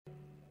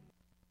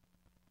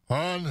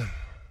On,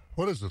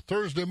 what is it,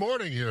 Thursday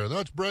morning here.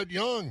 That's Brett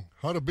Young.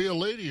 How to Be a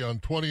Lady on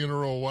 20 in a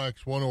row,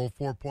 Wax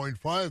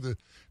 104.5. The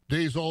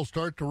days all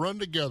start to run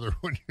together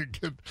when you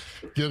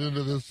get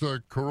into this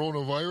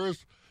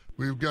coronavirus.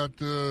 We've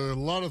got a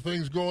lot of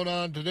things going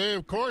on today.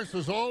 Of course,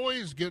 as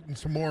always, getting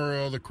some more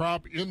of the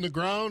crop in the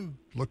ground.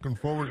 Looking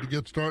forward to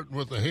get starting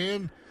with the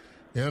hand.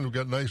 And we've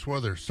got nice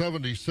weather,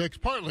 76,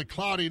 partly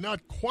cloudy,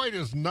 not quite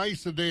as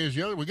nice a day as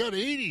yesterday. We got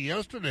 80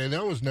 yesterday.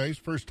 That was nice,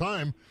 first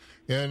time.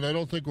 And I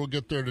don't think we'll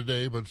get there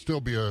today, but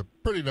still be a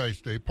pretty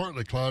nice day,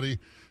 partly cloudy.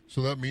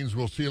 So that means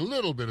we'll see a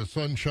little bit of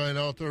sunshine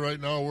out there. Right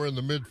now we're in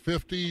the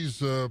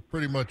mid-50s.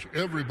 Pretty much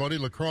everybody.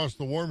 La Crosse,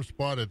 the warm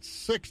spot at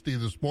 60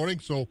 this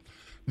morning. So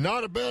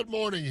not a bad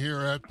morning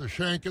here at the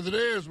Shank of the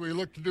Day as we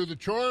look to do the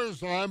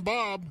chores. I'm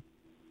Bob.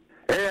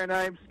 Hey, and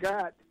I'm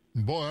Scott.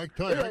 Boy, I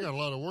tell you, I got a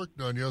lot of work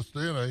done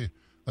yesterday, and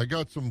I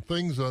got some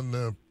things on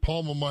the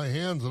palm of my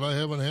hands that I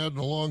haven't had in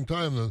a long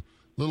time. The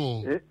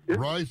little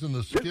rise in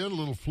the skin, a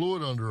little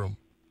fluid under them.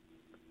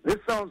 This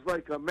sounds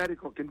like a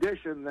medical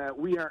condition that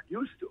we aren't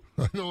used to.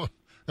 I know.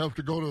 I have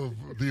to go to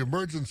the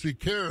emergency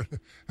care and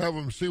have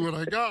them see what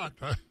I got.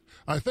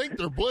 I think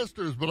they're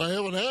blisters, but I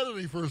haven't had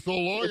any for so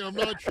long, I'm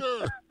not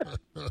sure.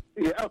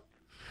 Yeah.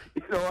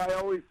 You know, I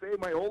always say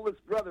my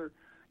oldest brother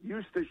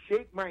used to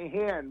shake my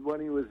hand when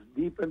he was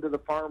deep into the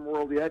farm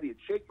world. He'd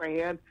shake my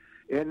hand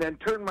and then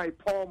turn my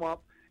palm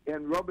up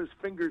and rub his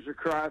fingers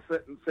across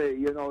it and say,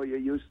 you know, you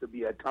used to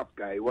be a tough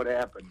guy. What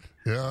happened?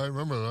 Yeah, I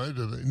remember that. I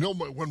did it. You know,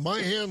 when my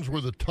hands were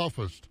the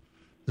toughest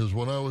is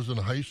when I was in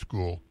high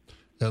school,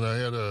 and I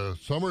had a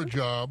summer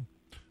job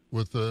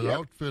with an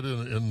outfit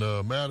in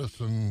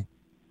Madison,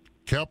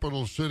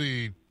 capital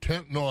city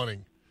tent and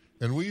awning.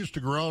 And we used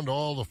to go around to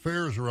all the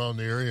fairs around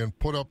the area and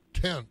put up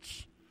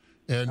tents.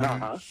 And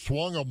you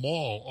swung them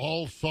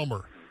all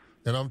summer.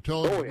 And I'm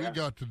telling you, we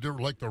got to do,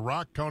 like the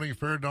Rock County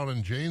Fair down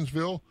in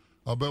Janesville,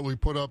 I'll bet we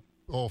put up,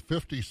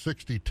 50,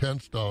 60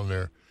 tents down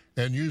there.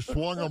 And you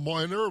swung them all,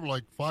 and there were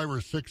like 5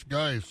 or 6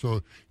 guys.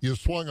 So you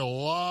swung a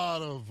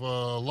lot of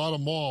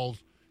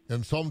malls,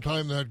 and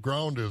sometimes that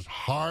ground is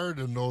hard,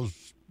 and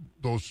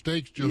those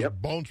stakes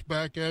just bounce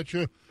back at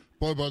you.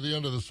 Boy, by the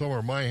end of the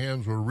summer, my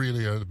hands were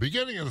really, at the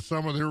beginning of the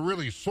summer, they were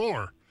really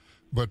sore.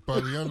 But by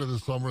the end of the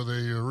summer,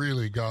 they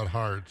really got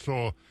hard.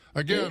 So,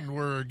 again,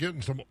 we're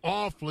getting some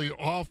awfully,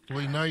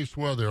 awfully nice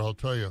weather, I'll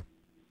tell you.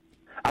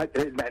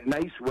 That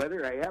nice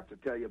weather, I have to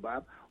tell you,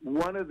 Bob,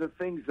 one of the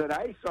things that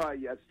I saw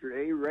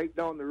yesterday right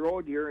down the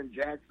road here in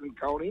Jackson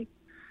County,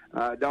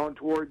 down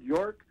toward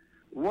York,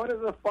 one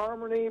of the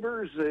farmer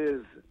neighbors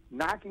is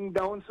knocking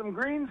down some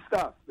green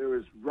stuff. There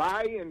was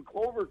rye and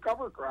clover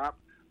cover crop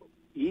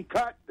he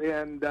cut,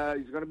 and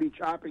he's going to be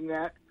chopping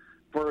that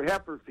for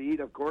heifer feed,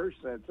 of course.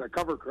 It's a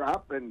cover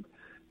crop, and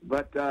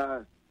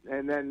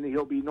then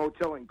he'll be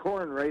no-tilling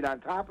corn right on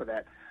top of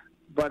that.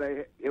 But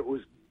it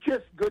was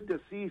just good to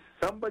see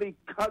somebody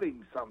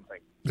cutting something.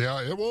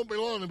 Yeah, it won't be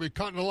long. They'll be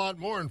cutting a lot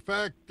more. In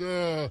fact,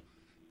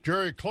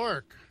 Jerry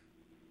Clark,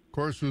 of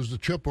course, who's the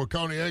Chippewa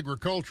County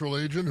agricultural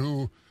agent,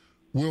 who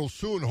will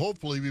soon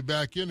hopefully be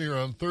back in here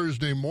on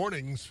Thursday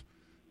mornings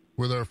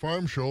with our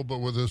farm show, but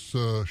with this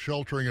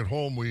sheltering at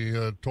home, we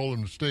told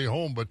him to stay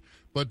home.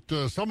 But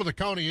some of the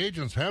county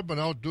agents have been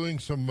out doing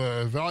some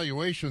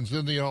evaluations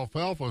in the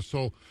alfalfa,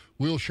 so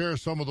we'll share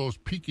some of those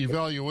peak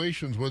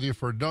evaluations with you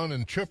for done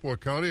in Chippewa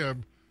County.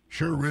 I'm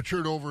sure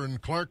Richard over in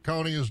Clark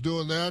County is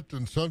doing that,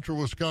 in central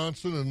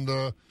Wisconsin,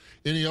 and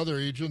any other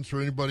agents or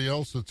anybody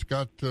else that's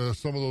got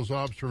some of those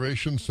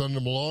observations, send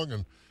them along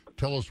and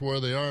tell us where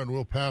they are, and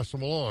we'll pass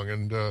them along.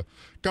 And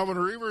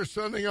Governor Evers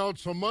sending out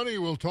some money.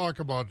 We'll talk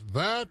about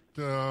that.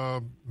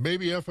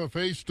 Maybe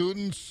FFA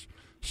students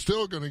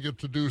still going to get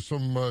to do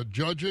some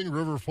judging.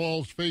 River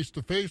Falls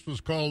face-to-face was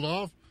called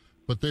off,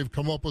 but they've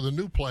come up with a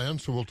new plan,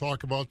 so we'll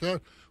talk about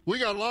that. We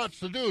got lots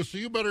to do, so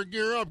you better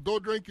gear up. Go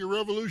drink your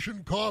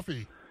Revolution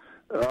coffee.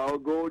 I'll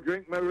go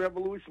drink my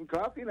Revolution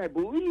coffee, and I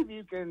believe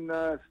you can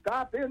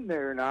stop in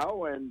there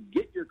now and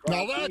get your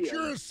coffee. Now, that's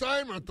your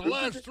assignment. The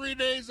last 3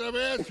 days I've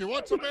asked you.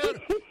 What's the matter?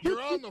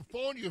 You're on the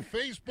phone, you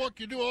Facebook,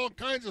 you do all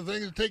kinds of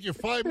things. It take you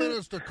 5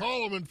 minutes to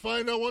call them and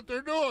find out what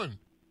they're doing.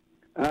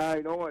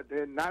 I know it.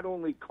 And not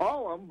only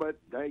call them, but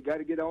I got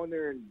to get on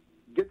there and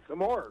get some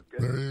more.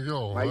 There you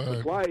go. My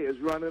supply is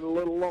running a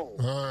little low.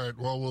 All right.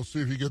 Well, we'll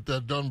see if you get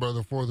that done by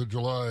the 4th of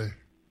July.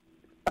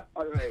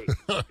 All right.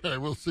 All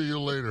right, we'll see you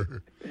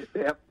later.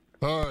 Yep.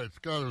 All right,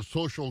 Scott is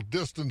social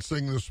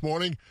distancing this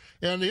morning,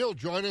 and he'll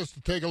join us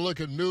to take a look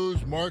at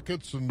news,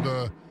 markets, and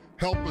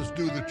help us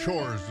do the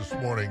chores this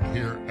morning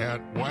here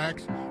at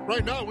Wax.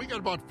 Right now, we got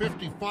about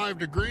 55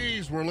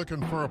 degrees. We're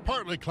looking for a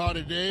partly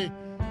cloudy day.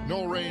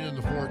 No rain in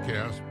the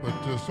forecast, but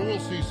so we'll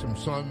see some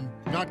sun.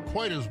 Not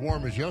quite as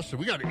warm as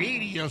yesterday. We got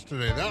 80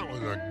 yesterday. That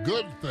was a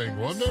good thing,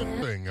 wasn't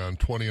it? Thing on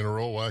 20 in a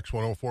row, Wax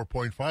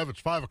 104.5. It's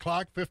 5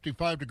 o'clock,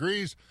 55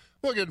 degrees.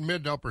 We'll get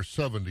mid to upper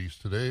 70s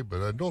today,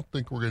 but I don't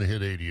think we're going to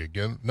hit 80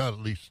 again. Not at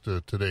least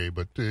today,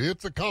 but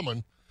it's a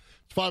coming.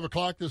 It's 5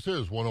 o'clock. This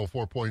is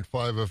 104.5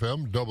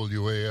 FM,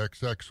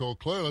 WAXX Eau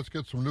Claire. Let's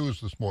get some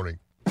news this morning.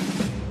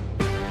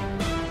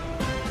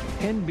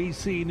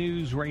 NBC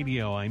News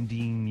Radio, I'm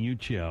Dean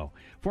Muccio.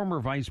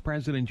 Former Vice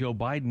President Joe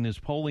Biden is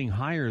polling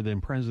higher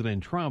than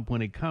President Trump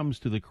when it comes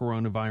to the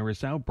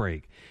coronavirus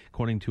outbreak.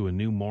 According to a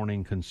new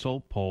Morning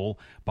Consult poll,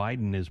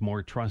 Biden is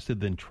more trusted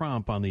than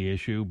Trump on the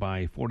issue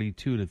by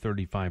 42 to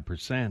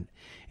 35%.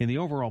 In the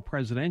overall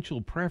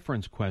presidential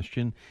preference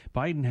question,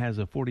 Biden has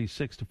a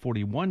 46 to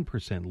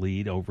 41%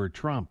 lead over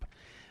Trump.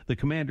 The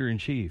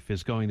commander-in-chief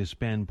is going to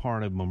spend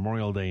part of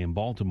Memorial Day in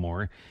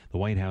Baltimore. The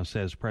White House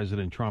says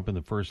President Trump and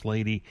the First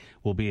Lady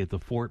will be at the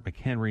Fort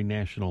McHenry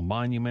National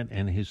Monument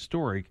and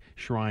historic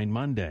Shrine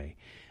Monday.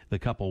 The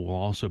couple will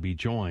also be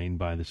joined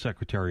by the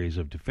Secretaries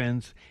of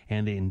Defense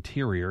and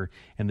Interior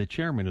and the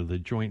chairman of the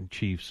Joint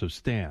Chiefs of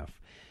Staff.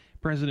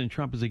 President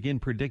Trump is again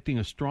predicting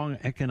a strong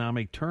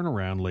economic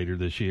turnaround later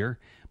this year.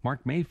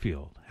 Mark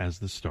Mayfield has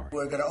the story.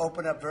 We're going to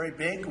open up very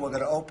big. We're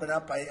going to open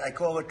up, I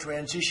call it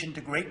transition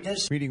to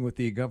greatness. Meeting with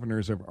the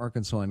governors of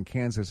Arkansas and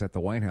Kansas at the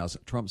White House,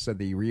 Trump said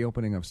the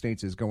reopening of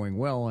states is going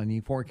well, and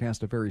he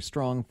forecast a very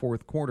strong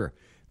fourth quarter.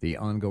 The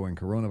ongoing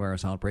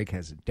coronavirus outbreak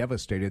has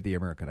devastated the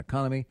American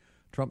economy.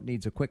 Trump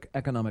needs a quick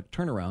economic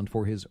turnaround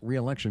for his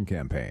re-election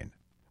campaign.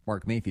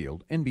 Mark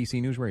Mayfield,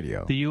 NBC News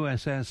Radio. The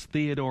USS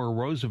Theodore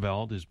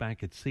Roosevelt is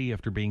back at sea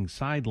after being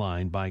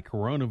sidelined by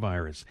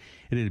coronavirus.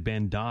 It had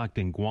been docked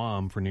in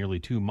Guam for nearly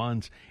 2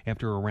 months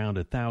after around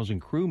 1,000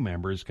 crew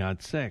members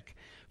got sick.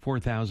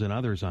 4,000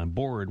 others on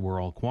board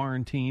were all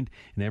quarantined,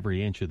 and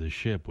every inch of the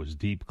ship was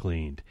deep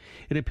cleaned.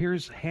 It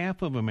appears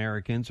half of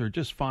Americans are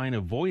just fine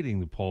avoiding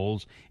the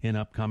polls in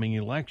upcoming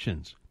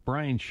elections.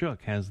 Brian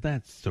Shook has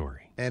that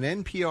story. An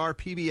NPR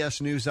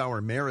PBS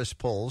NewsHour Marist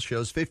poll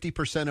shows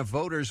 50% of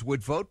voters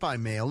would vote by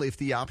mail if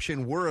the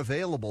option were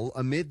available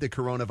amid the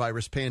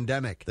coronavirus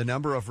pandemic. The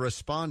number of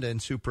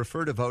respondents who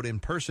prefer to vote in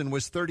person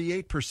was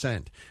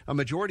 38%. A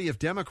majority of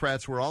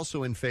Democrats were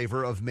also in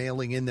favor of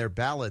mailing in their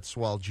ballots,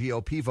 while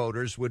GOP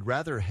voters would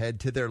rather head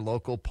to their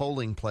local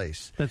polling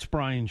place. That's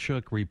Brian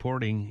Shook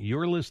reporting.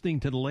 You're listening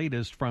to the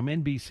latest from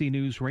NBC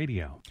News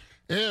Radio.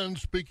 And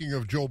speaking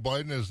of Joe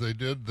Biden, as they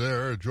did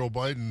there, Joe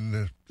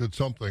Biden did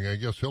something I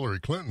guess Hillary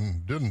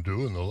Clinton didn't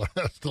do in the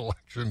last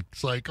election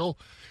cycle.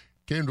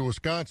 Came to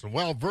Wisconsin.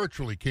 Well,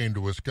 virtually came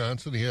to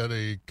Wisconsin. He had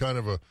a kind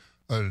of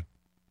a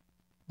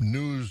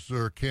news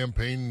or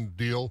campaign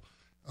deal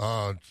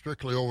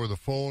strictly over the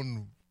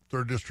phone.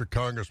 3rd District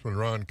Congressman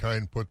Ron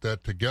Kind put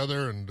that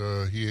together,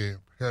 and he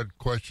had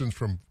questions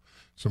from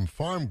some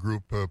farm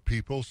group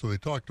people. So they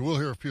talked. We'll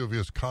hear a few of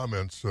his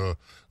comments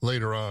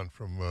later on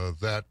from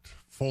that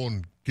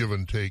phone give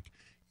and take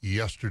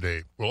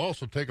yesterday. We'll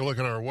also take a look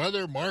at our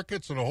weather,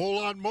 markets, and a whole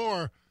lot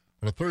more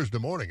on a Thursday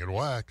morning at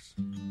Wax.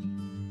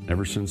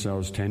 Ever since I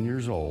was 10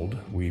 years old,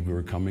 we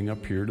were coming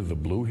up here to the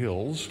Blue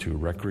Hills to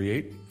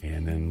recreate.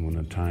 And then when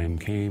the time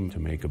came to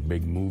make a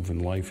big move in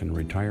life and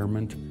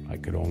retirement, I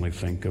could only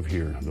think of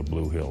here, the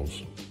Blue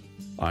Hills.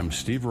 I'm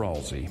Steve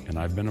Ralsey, and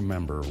I've been a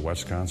member of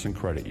Wisconsin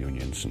Credit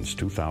Union since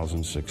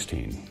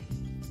 2016.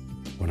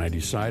 When I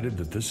decided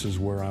that this is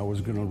where I was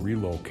going to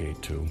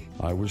relocate to,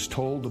 I was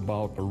told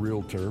about a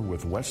realtor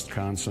with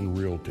Wisconsin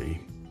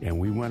Realty, and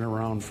we went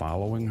around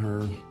following her.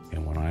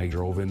 And when I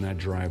drove in that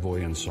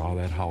driveway and saw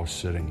that house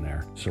sitting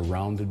there,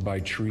 surrounded by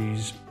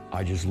trees,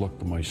 I just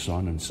looked at my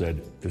son and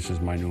said, "This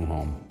is my new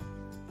home."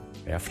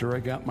 After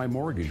I got my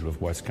mortgage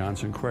with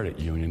Wisconsin Credit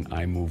Union,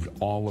 I moved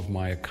all of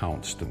my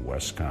accounts to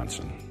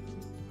Wisconsin.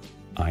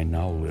 I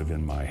now live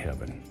in my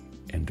heaven.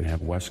 And to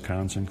have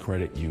Wisconsin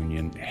Credit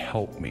Union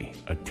help me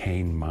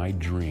attain my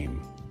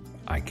dream,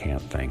 I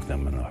can't thank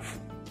them enough.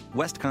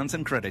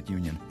 Wisconsin Credit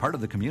Union, part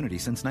of the community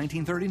since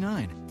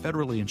 1939,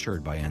 federally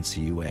insured by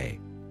NCUA.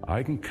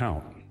 I can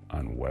count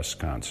on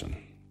Wisconsin.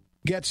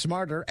 Get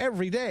smarter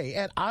every day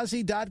at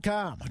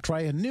Ozzy.com.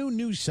 Try a new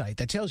news site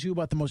that tells you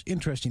about the most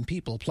interesting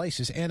people,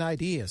 places, and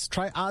ideas.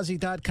 Try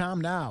Ozzy.com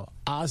now.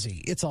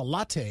 Ozzy, it's a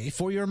latte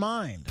for your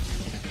mind.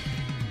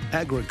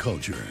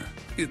 Agriculture.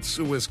 It's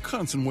a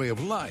Wisconsin way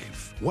of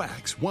life.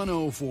 Wax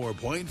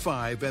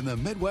 104.5 and the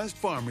Midwest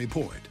Farm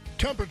Report.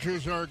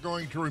 Temperatures are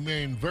going to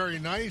remain very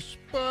nice,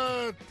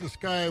 but the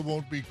sky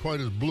won't be quite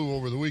as blue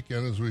over the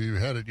weekend as we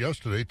had it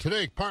yesterday.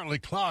 Today, partly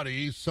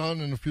cloudy,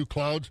 sun and a few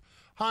clouds.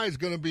 High is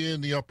going to be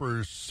in the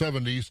upper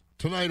 70s.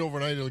 Tonight,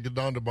 overnight, it'll get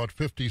down to about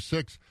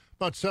 56.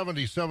 About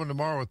 77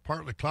 tomorrow with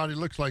partly cloudy.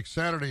 Looks like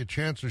Saturday, a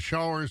chance of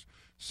showers.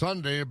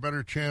 Sunday, a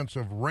better chance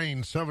of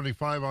rain.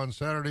 75 on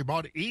Saturday,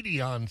 about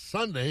 80 on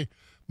Sunday.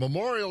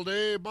 Memorial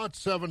Day, about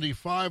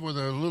 75 with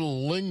a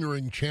little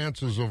lingering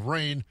chances of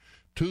rain.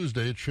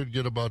 Tuesday, it should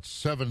get about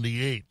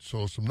 78.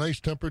 So some nice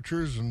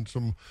temperatures and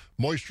some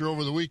moisture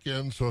over the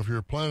weekend. So if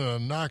you're planning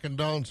on knocking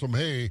down some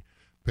hay,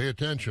 pay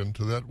attention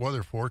to that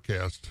weather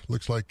forecast.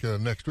 Looks like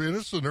next week. And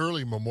this is an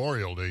early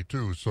Memorial Day,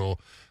 too. So,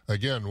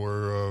 again,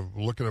 we're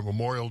looking at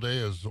Memorial Day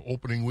as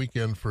opening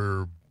weekend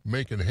for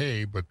making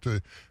hay, but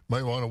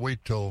might want to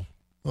wait till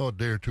a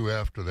day or two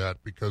after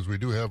that because we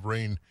do have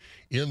rain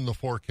in the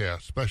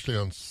forecast, especially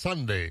on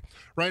Sunday.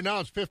 Right now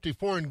it's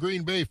 54 in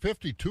Green Bay,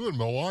 52 in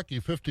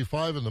Milwaukee,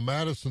 55 in the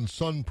Madison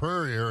Sun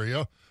Prairie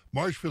area,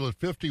 Marshfield at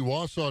 50,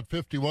 Wausau at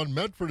 51,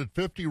 Medford at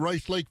 50,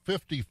 Rice Lake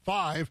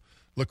 55,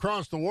 La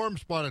Crosse, the warm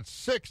spot at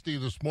 60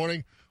 this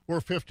morning. We're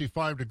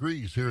 55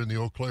 degrees here in the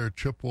Eau Claire,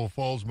 Chippewa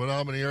Falls,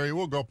 Menominee area.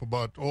 We'll go up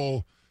about,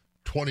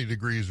 20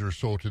 degrees or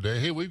so today.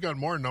 Hey, we've got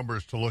more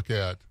numbers to look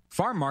at.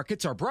 Farm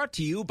markets are brought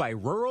to you by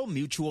Rural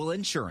Mutual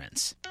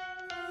Insurance.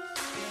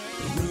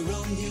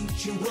 Rural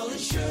Mutual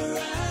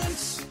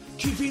Insurance,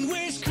 keeping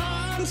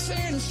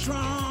Wisconsin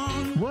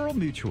strong. Rural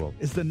Mutual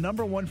is the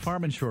 #1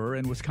 farm insurer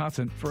in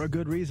Wisconsin for a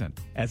good reason.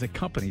 As a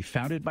company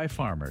founded by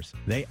farmers,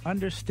 they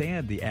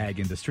understand the ag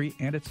industry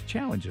and its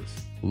challenges.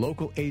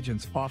 Local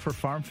agents offer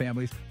farm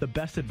families the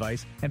best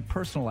advice and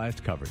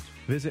personalized coverage.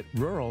 Visit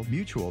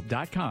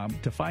ruralmutual.com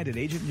to find an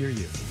agent near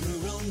you.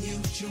 Rural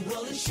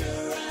Mutual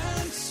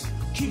Insurance,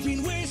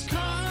 keeping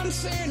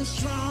Wisconsin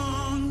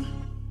strong.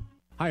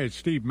 Hi, it's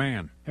Steve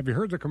Mann. Have you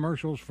heard the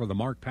commercials for the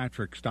Mark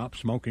Patrick Stop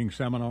Smoking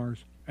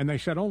seminars? And they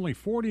said only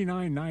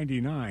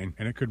 $49.99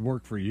 and it could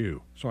work for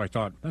you. So I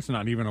thought, that's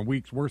not even a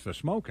week's worth of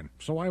smoking.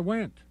 So I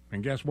went.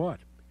 And guess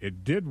what?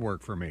 It did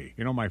work for me.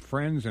 You know, my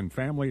friends and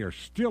family are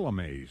still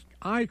amazed.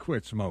 I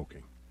quit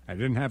smoking. I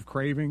didn't have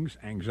cravings,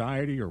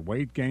 anxiety, or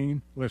weight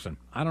gain. Listen,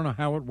 I don't know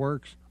how it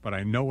works, but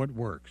I know it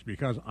works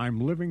because I'm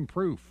living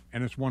proof,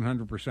 and it's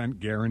 100%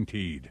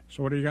 guaranteed.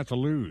 So what do you got to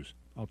lose?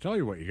 I'll tell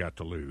you what you got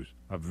to lose.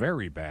 A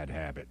very bad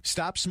habit.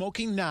 Stop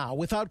smoking now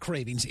without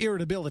cravings,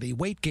 irritability,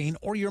 weight gain,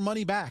 or your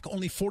money back.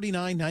 Only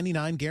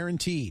 $49.99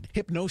 guaranteed.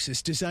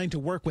 Hypnosis designed to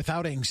work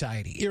without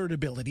anxiety,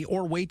 irritability,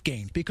 or weight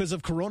gain. Because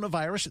of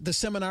coronavirus, the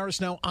seminar is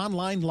now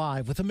online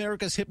live with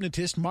America's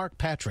hypnotist Mark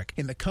Patrick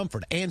in the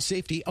comfort and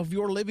safety of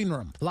your living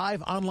room.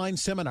 Live online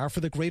seminar for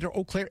the greater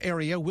Eau Claire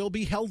area will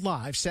be held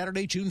live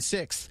Saturday, June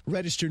 6th.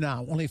 Register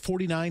now. Only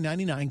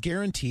 $49.99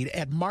 guaranteed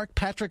at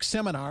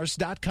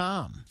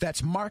markpatrickseminars.com.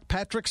 That's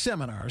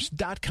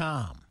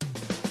markpatrickseminars.com.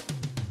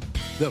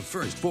 The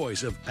first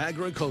voice of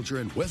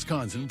agriculture in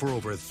Wisconsin for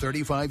over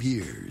 35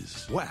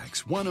 years.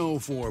 Wax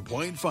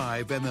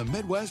 104.5 and the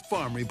Midwest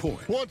Farm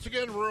Report. Once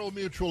again, Rural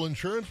Mutual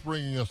Insurance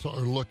bringing us a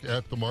look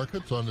at the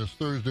markets on this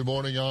Thursday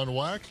morning on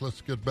Wax.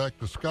 Let's get back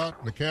to Scott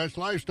and the cash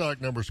livestock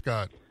number,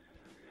 Scott.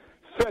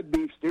 Fed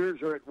beef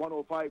steers are at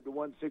 105 to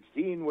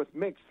 116 with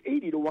mixed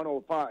 80 to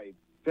 105.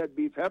 Fed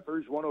beef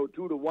heifers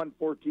 102 to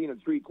 114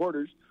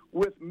 3/4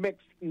 with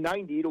mixed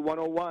 90 to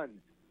 101.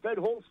 Fed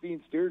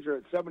Holstein steers are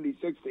at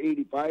 76 to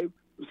 85,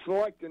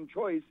 select and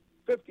choice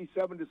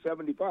 57 to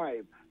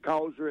 75.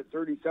 Cows are at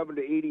 37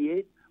 to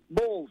 88,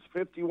 bulls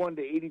 51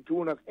 to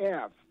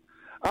 82.5.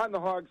 On the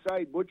hog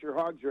side, butcher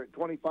hogs are at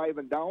 25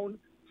 and down,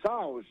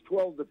 sows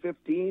 12 to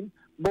 15,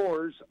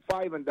 boars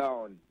 5 and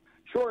down.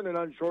 Shorn and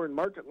unshorn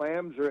market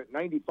lambs are at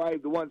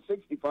 95 to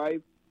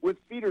 165, with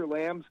feeder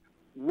lambs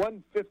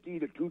 150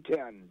 to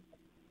 210.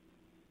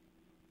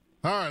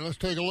 All right, let's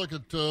take a look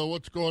at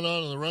what's going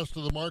on in the rest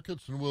of the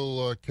markets, and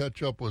we'll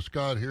catch up with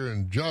Scott here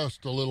in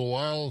just a little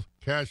while.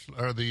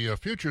 The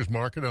futures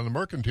market on the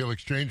Mercantile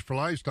Exchange for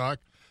livestock,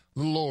 a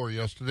little lower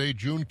yesterday.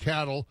 June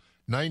cattle,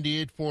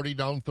 98.40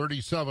 down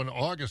 37.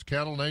 August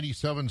cattle,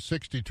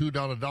 97.62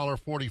 down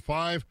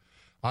 $1.45.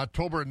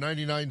 October at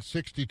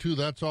 99.62,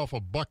 that's off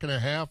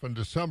 $1.50, and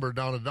December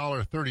down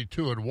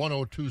 $1.32 at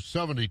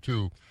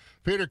 102.72.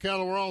 Feeder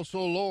cattle were also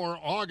lower.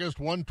 August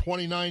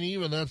 129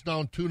 even, that's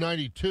down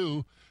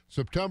 292.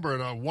 September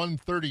at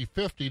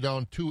 130.50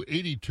 down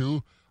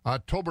 282.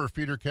 October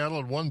feeder cattle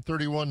at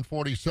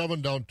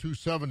 131.47 down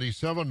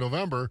 277.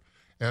 November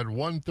at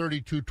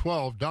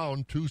 132.12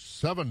 down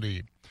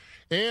 270.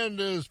 And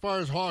as far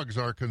as hogs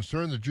are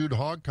concerned, the Jude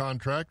hog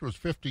contract was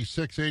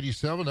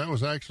 56.87. That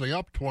was actually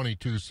up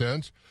 22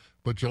 cents.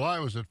 But July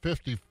was at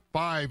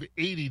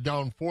 55.80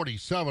 down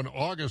 47.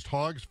 August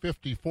hogs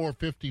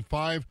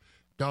 54.55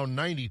 down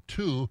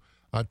 92.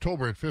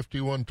 October at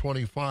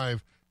 51.25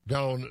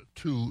 down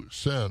 2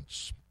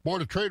 cents.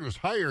 Board of Trade was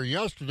higher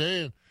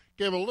yesterday and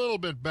gave a little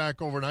bit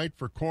back overnight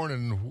for corn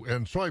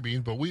and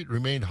soybeans, but wheat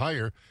remained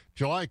higher.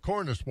 July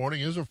corn this morning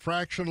is a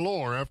fraction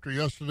lower after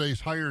yesterday's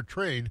higher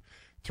trade,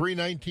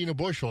 $3.19 a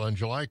bushel on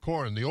July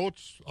corn. The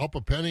oats up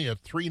a penny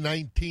at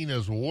 $3.19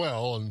 as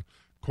well, and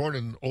corn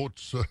and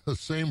oats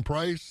same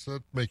price.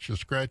 That makes you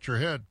scratch your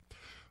head.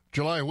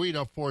 July wheat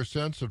up 4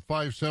 cents at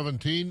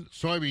 $5.17.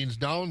 Soybeans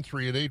down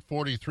 3 at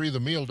 $8.43. The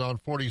meal down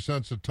 40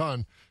 cents a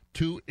ton,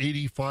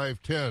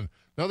 $2.85.10.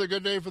 Another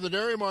good day for the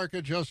dairy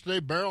market yesterday.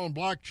 Barrel and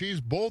block cheese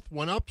both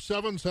went up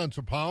 7 cents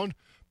a pound.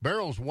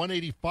 Barrels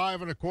 $1.85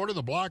 1/4.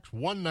 The blocks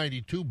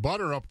 $1.92.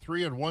 Butter up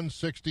 3 at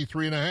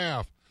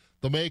 $1.63.5.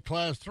 The May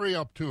Class 3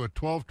 up 2 at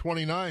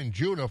 $12.29.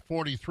 June up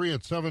 43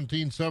 at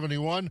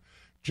 $17.71.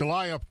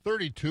 July up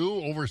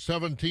 32 over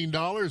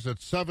 $17 at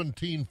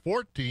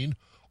 $17.14.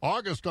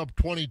 August up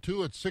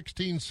 22 at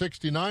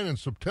 $16.69, and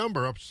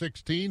September up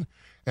 16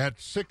 at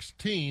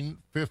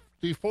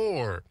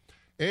 $16.54.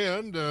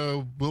 And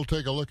we'll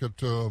take a look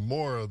at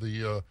more of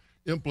the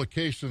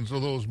implications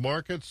of those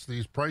markets.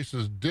 These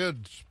prices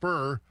did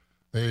spur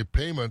a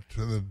payment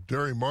to the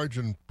dairy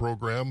margin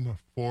program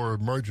for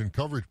margin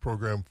coverage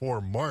program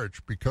for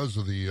March because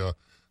of the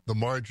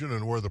margin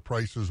and where the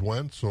prices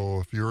went. So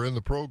if you're in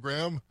the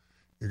program,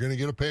 you're going to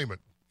get a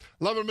payment.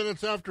 11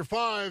 minutes after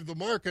 5, the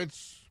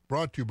markets.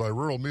 brought to you by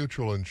Rural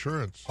Mutual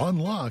Insurance.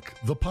 Unlock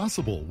the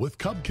possible with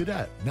Cub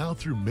Cadet now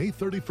through May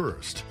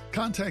 31st.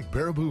 Contact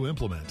Baraboo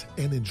Implement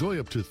and enjoy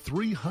up to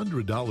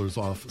 $300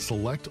 off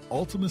select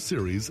Ultima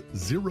Series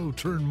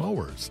zero-turn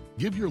mowers.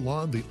 Give your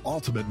lawn the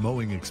ultimate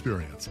mowing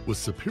experience with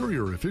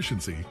superior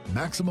efficiency,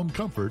 maximum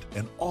comfort,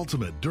 and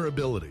ultimate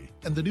durability.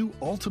 And the new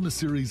Ultima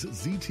Series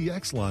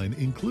ZTX line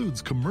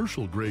includes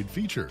commercial-grade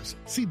features.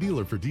 See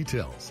dealer for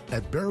details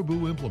at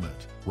Baraboo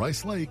Implement,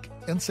 Rice Lake,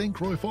 and St.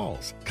 Croix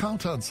Falls.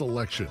 Count on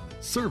selection,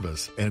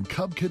 service, and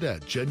Cub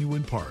Cadet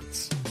genuine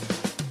parts.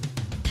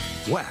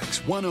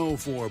 Wax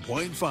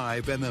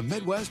 104.5 and the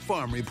Midwest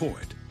Farm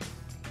Report.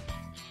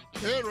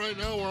 And right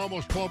now we're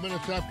almost 12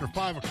 minutes after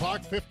 5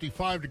 o'clock,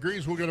 55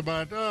 degrees. We'll get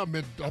about upper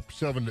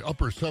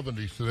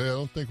 70s today. I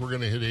don't think we're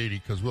going to hit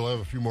 80 because we'll have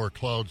a few more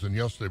clouds than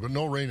yesterday, but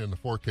no rain in the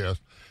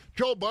forecast.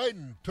 Joe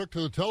Biden took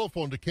to the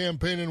telephone to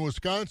campaign in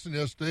Wisconsin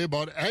yesterday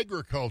about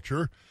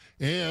agriculture,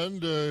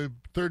 and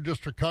 3rd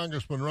District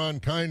Congressman Ron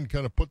Kind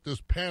kind of put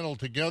this panel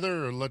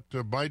together and let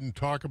Biden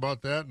talk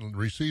about that and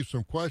receive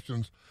some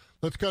questions.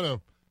 Let's kind of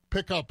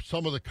pick up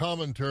some of the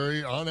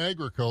commentary on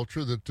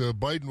agriculture that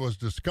Biden was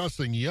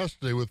discussing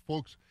yesterday with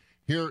folks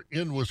here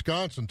in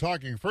Wisconsin,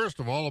 talking first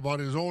of all about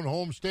his own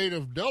home state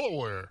of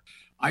Delaware.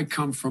 I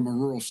come from a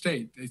rural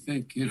state. They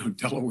think,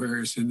 Delaware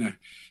is in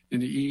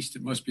the east.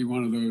 It must be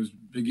one of those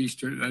big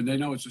eastern. They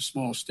know it's a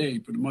small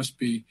state, but it must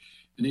be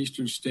an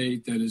eastern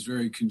state that is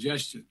very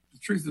congested. The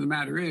truth of the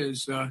matter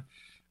is,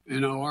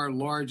 our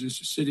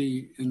largest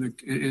city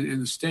in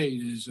the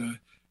state is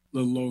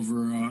little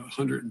over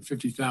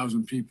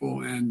 150,000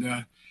 people,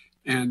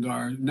 and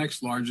our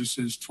next largest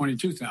is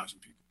 22,000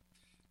 people.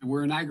 And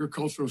we're an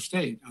agricultural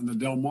state. On the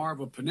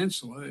Delmarva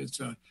Peninsula, it's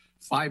a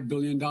 $5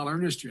 billion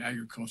industry,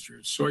 agriculture.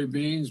 It's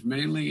soybeans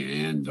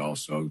mainly, and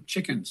also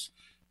chickens.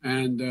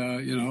 And,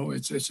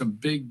 it's a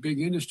big, big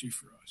industry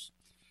for us.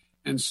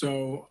 And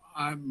so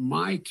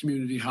my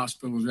community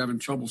hospitals are having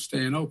trouble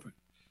staying open.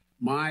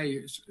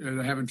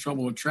 They're having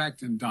trouble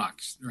attracting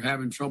docs. They're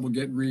having trouble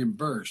getting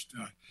reimbursed.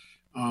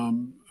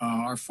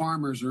 Our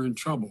farmers are in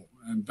trouble,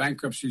 and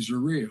bankruptcies are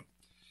real.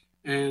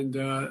 And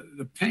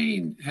the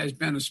pain has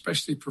been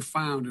especially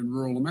profound in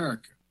rural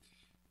America.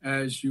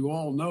 As you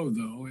all know,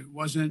 though, it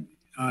wasn't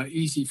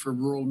easy for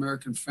rural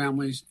American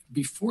families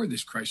before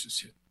this crisis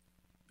hit,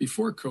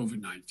 before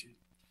COVID-19.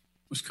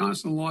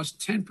 Wisconsin lost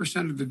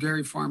 10% of the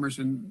dairy farmers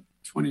in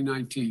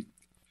 2019,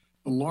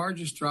 the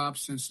largest drop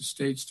since the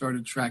state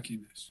started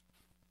tracking this.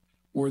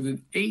 More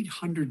than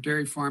 800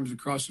 dairy farms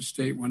across the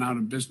state went out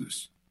of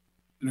business.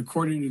 And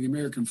according to the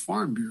American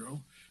Farm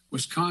Bureau,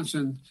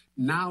 Wisconsin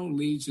now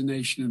leads the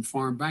nation in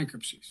farm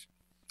bankruptcies.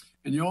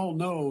 And you all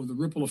know the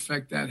ripple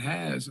effect that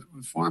has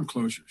with farm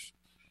closures.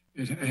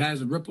 It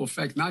has a ripple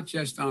effect not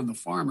just on the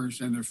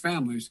farmers and their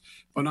families,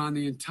 but on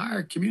the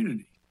entire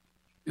community,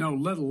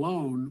 let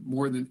alone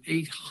more than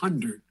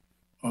 800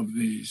 of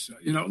these.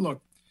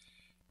 Look,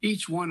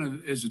 each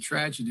one is a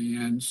tragedy,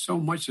 and so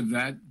much of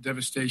that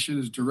devastation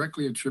is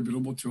directly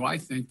attributable to, I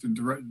think,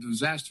 the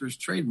disastrous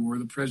trade war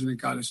the president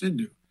got us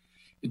into.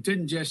 It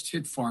didn't just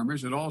hit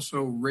farmers. It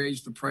also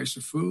raised the price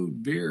of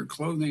food, beer,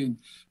 clothing,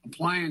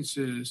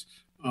 appliances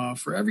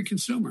for every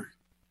consumer.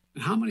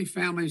 And how many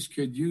families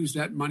could use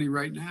that money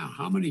right now?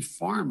 How many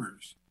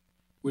farmers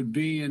would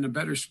be in a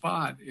better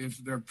spot if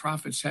their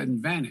profits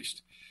hadn't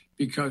vanished?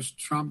 Because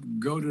Trump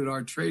goaded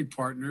our trade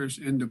partners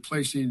into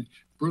placing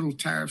brutal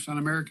tariffs on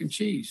American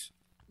cheese.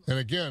 And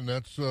again,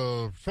 that's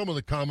some of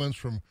the comments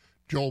from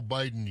Joe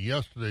Biden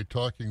yesterday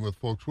talking with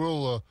folks.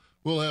 We'll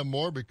have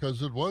more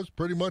because it was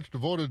pretty much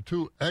devoted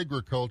to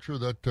agriculture,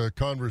 that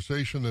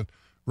conversation that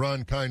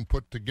Ron Kind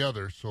put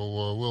together.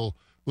 So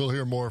we'll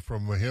hear more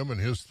from him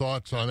and his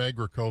thoughts on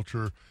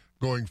agriculture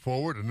going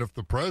forward. And if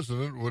the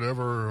president would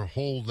ever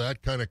hold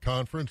that kind of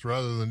conference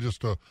rather than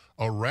just a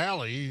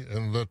rally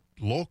and let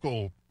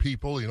local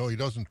people, he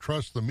doesn't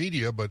trust the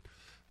media, but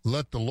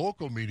let the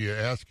local media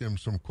ask him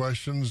some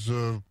questions,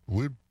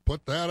 we'd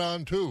put that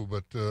on too.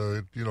 But,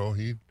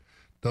 he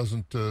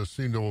doesn't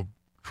seem to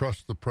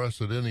trust the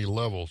press at any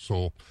level.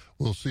 So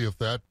we'll see if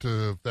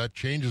that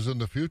changes in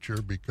the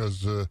future,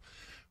 because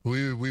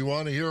we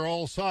want to hear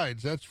all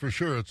sides. That's for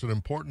sure. It's an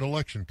important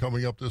election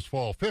coming up this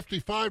fall.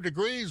 55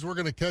 degrees. We're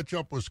going to catch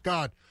up with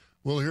Scott.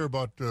 We'll hear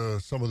about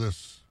some of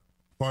this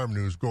farm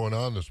news going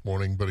on this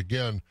morning. But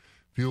again,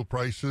 fuel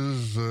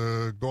prices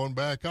going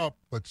back up,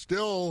 but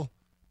still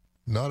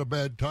not a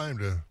bad time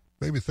to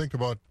maybe think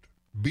about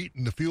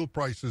beating the fuel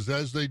prices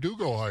as they do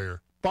go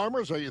higher.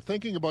 Farmers, are you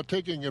thinking about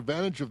taking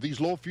advantage of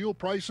these low fuel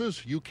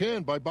prices? You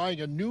can by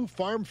buying a new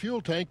farm fuel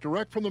tank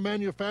direct from the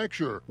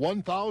manufacturer.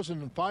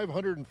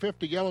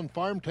 1,550-gallon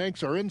farm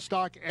tanks are in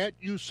stock at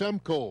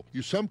Usemco.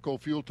 Usemco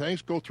fuel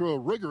tanks go through a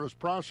rigorous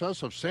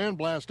process of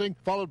sandblasting,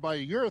 followed by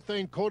a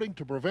urethane coating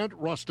to prevent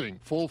rusting.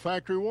 Full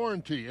factory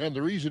warranty, and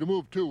they're easy to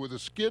move too with a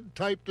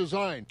skid-type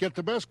design. Get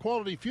the best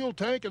quality fuel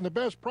tank and the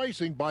best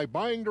pricing by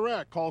buying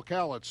direct. Call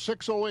Cal at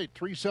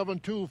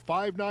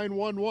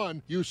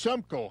 608-372-5911.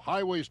 Usemco,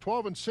 Highways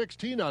 12 and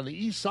 16 on the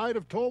east side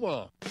of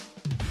Toma.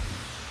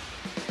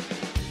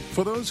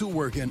 For those who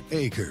work in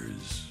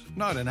acres,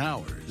 not in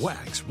hours.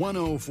 Wax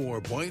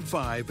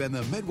 104.5 and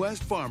the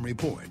Midwest Farm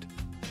Report.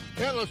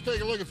 And let's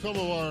take a look at some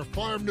of our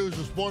farm news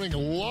this morning.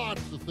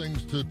 Lots of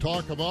things to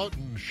talk about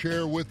and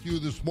share with you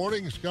this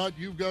morning. Scott,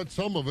 you've got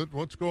some of it.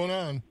 What's going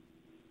on?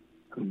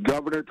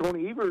 Governor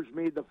Tony Evers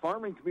made the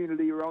farming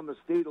community around the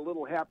state a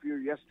little happier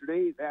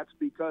yesterday. That's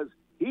because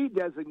he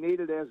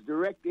designated as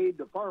direct aid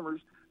to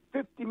farmers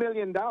 $50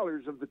 million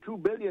of the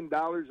 $2 billion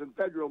in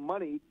federal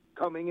money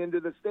coming into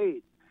the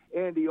state.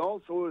 And he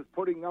also is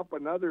putting up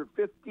another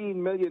 $15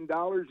 million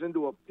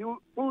into a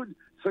food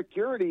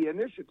security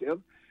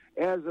initiative.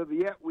 As of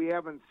yet, we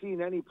haven't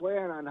seen any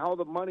plan on how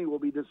the money will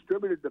be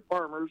distributed to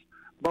farmers,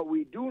 but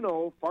we do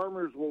know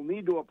farmers will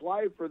need to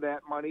apply for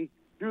that money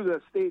through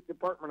the State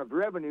Department of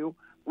Revenue,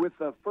 with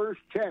the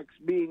first checks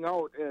being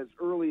out as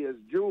early as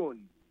June.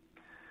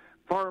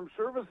 Farm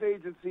Service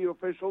Agency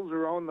officials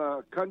around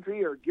the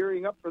country are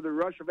gearing up for the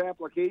rush of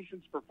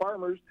applications for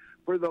farmers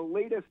for the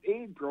latest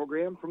aid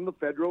program from the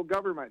federal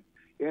government.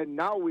 And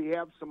now we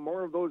have some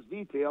more of those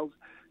details.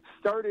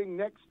 Starting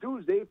next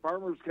Tuesday,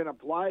 farmers can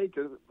apply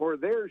for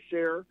their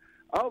share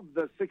of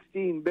the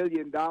 $16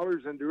 billion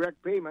in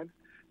direct payments.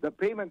 The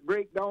payment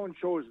breakdown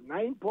shows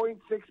 $9.6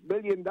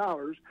 billion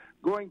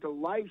going to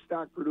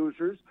livestock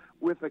producers,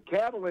 with the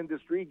cattle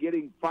industry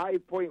getting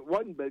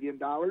 $5.1 billion,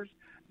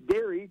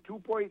 dairy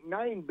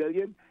 $2.9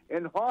 billion,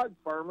 and hog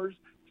farmers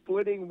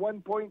splitting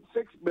 $1.6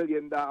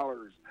 billion.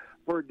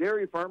 For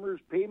dairy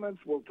farmers,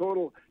 payments will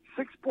total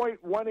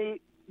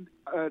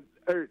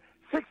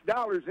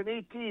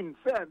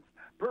 $6.18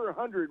 per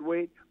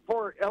hundredweight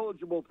for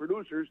eligible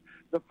producers.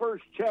 The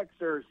first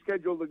checks are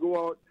scheduled to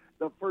go out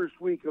the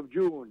first week of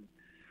June.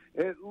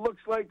 It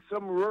looks like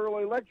some rural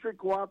electric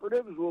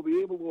cooperatives will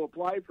be able to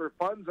apply for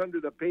funds under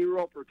the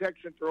Payroll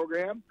Protection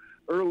Program.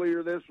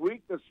 Earlier this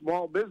week, the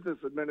Small Business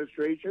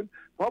Administration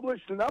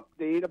published an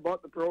update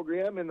about the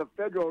program in the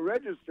Federal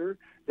Register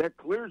that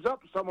clears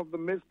up some of the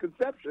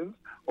misconceptions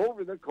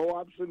over the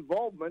co-op's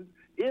involvement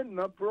in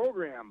the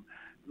program.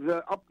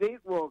 The update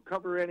will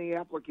cover any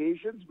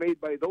applications made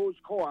by those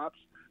co-ops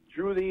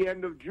through the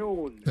end of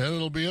June. And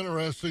it'll be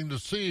interesting to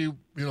see,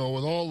 with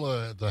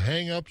all the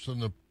hang-ups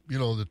and the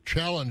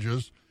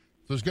challenges,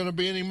 if there's going to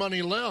be any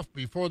money left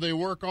before they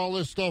work all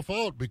this stuff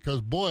out.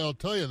 Because, boy, I'll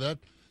tell you, that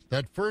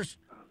first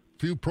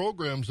few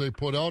programs they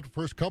put out,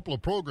 first couple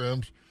of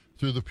programs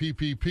through the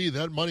PPP,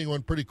 that money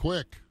went pretty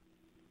quick.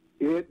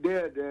 It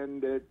did,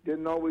 and it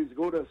didn't always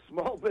go to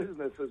small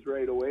businesses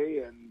right away,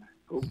 and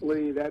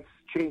hopefully that's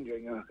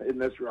changing in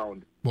this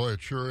round. Boy,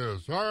 it sure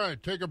is. All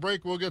right, take a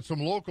break. We'll get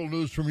some local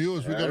news from you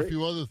as we got a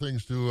few other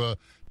things to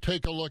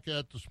take a look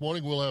at this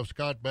morning. We'll have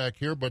Scott back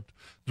here, but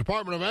the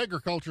Department of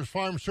Agriculture's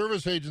Farm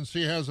Service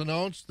Agency has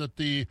announced that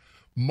the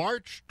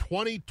March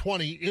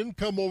 2020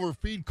 income over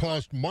feed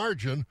cost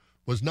margin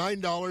was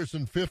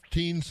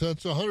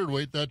 $9.15 a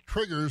hundredweight. That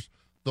triggers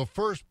the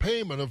first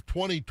payment of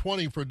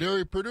 2020 for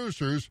dairy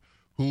producers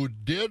who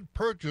did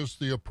purchase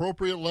the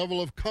appropriate level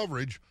of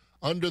coverage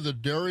under the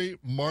Dairy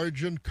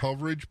Margin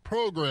Coverage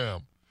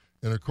Program.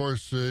 And, of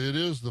course, it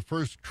is the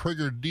first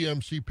triggered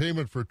DMC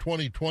payment for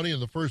 2020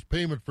 and the first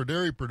payment for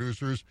dairy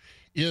producers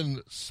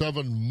in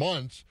 7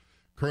 months.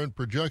 Current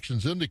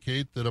projections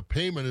indicate that a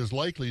payment is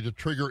likely to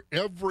trigger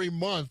every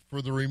month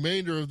for the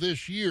remainder of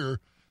this year.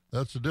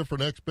 That's a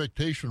different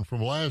expectation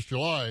from last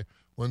July,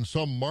 when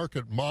some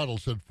market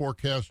models had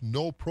forecast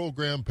no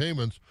program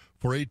payments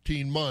for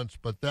 18 months.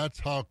 But that's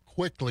how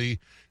quickly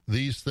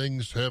these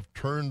things have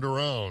turned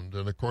around.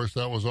 And, of course,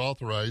 that was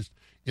authorized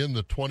in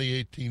the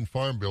 2018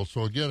 Farm Bill.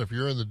 So, again, if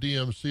you're in the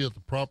DMC at the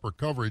proper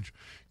coverage,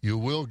 you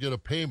will get a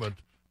payment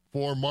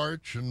for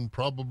March and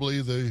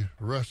probably the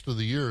rest of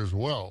the year as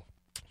well.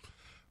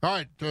 All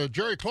right,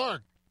 Jerry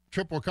Clark,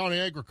 Chippewa County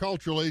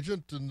agricultural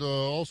agent, and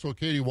also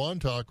Katie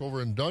Wantock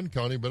over in Dunn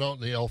County, but out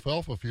in the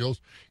alfalfa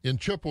fields. In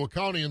Chippewa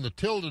County in the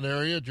Tilden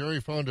area,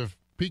 Jerry found a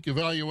peak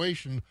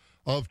evaluation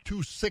of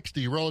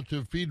 260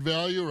 relative feed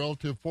value,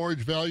 relative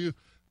forage value.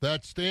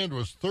 That stand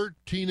was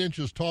 13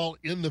 inches tall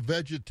in the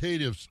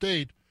vegetative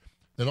state.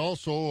 And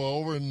also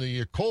over in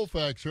the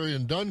Colfax area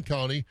in Dunn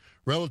County,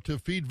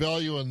 relative feed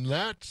value in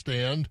that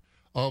stand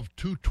of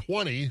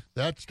 220.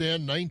 That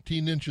stand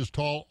 19 inches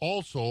tall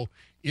also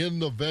in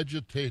the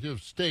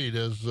vegetative state.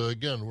 As,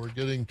 again, we're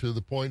getting to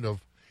the point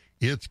of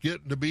it's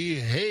getting to be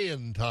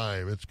haying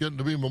time. It's getting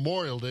to be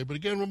Memorial Day. But,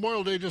 again,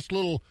 Memorial Day just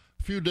a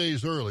few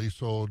days early,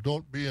 so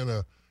don't be in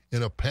a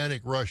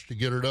panic rush to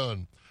get her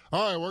done.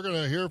 All right, we're going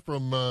to hear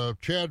from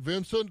Chad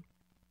Vincent,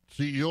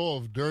 CEO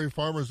of Dairy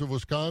Farmers of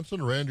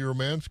Wisconsin, Randy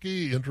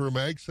Romanski, Interim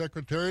Ag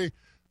Secretary.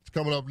 It's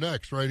coming up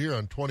next right here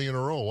on 20 in a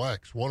Row,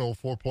 Wax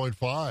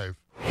 104.5.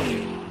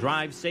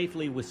 Drive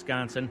safely,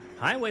 Wisconsin.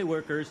 Highway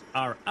workers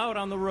are out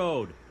on the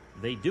road.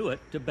 They do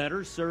it to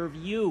better serve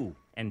you.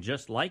 And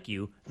just like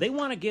you, they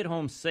want to get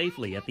home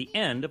safely at the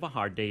end of a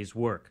hard day's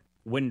work.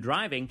 When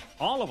driving,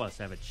 all of us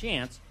have a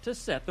chance to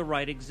set the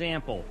right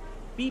example.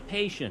 Be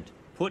patient.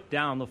 Put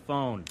down the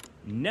phone.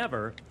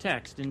 Never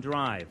text and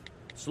drive.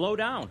 Slow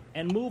down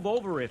and move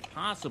over if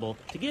possible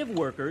to give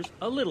workers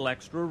a little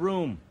extra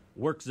room.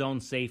 Work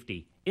zone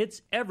safety.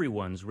 It's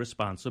everyone's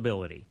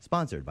responsibility.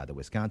 Sponsored by the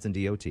Wisconsin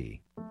DOT.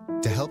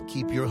 To help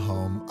keep your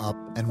home up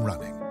and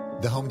running,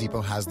 the Home Depot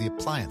has the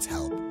appliance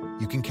help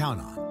you can count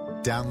on.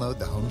 Download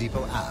the Home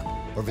Depot app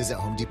or visit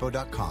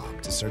HomeDepot.com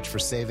to search for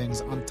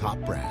savings on top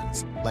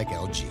brands like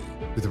LG.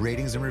 With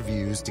ratings and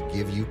reviews to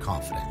give you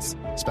confidence,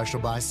 special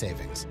buy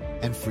savings,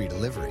 and free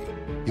delivery,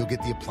 you'll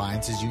get the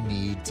appliances you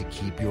need to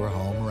keep your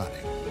home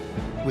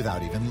running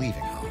without even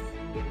leaving home.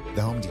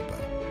 The Home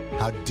Depot.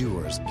 How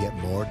doers get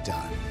more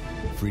done.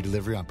 Free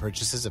delivery on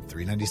purchases of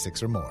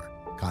 $3.96 or more.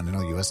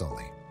 Continental U.S.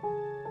 only.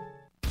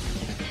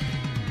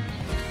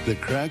 The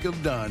crack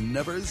of dawn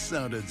never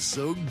sounded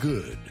so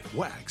good.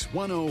 Wax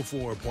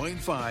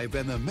 104.5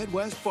 and the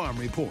Midwest Farm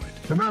Report.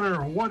 No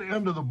matter what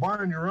end of the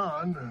barn you're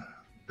on,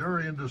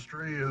 dairy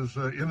industry is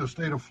in a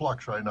state of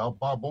flux right now.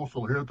 Bob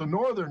Boesel here at the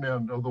northern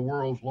end of the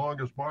world's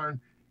longest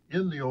barn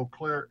in the Eau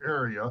Claire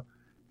area.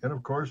 And,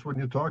 of course, when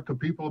you talk to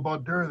people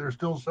about dairy, they're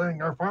still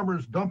saying, our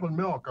farmers dumping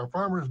milk, our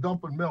farmers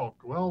dumping milk.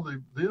 Well,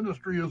 the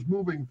industry is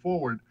moving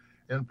forward.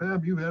 And,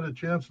 Pam, you've had a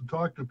chance to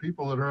talk to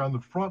people that are on the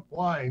front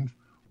lines.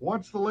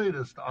 What's the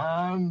latest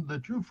on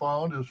that you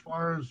found as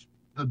far as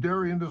the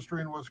dairy industry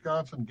in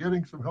Wisconsin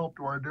getting some help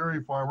to our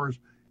dairy farmers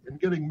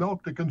and getting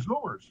milk to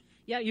consumers?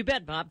 Yeah, you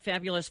bet, Bob.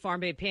 Fabulous Farm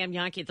Babe Pam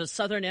Yankee at the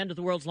southern end of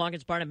the world's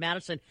longest barn in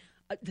Madison.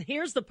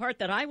 Here's the part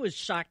that I was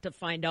shocked to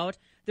find out.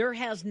 There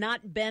has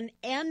not been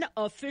an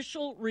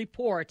official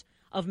report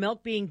of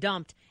milk being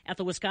dumped at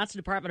the Wisconsin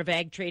Department of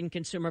Ag, Trade, and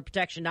Consumer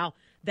Protection. Now,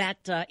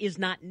 that is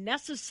not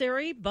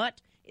necessary,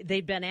 but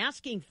they've been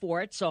asking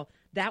for it, so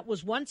that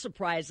was one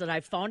surprise that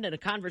I found in a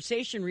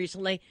conversation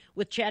recently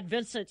with Chad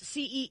Vincent,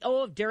 CEO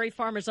of Dairy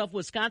Farmers of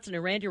Wisconsin,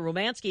 and Randy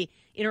Romansky,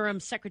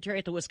 Interim Secretary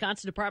at the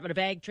Wisconsin Department of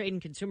Ag, Trade,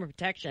 and Consumer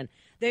Protection.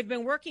 They've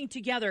been working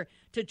together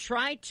to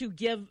try to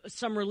give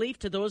some relief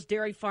to those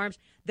dairy farms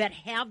that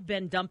have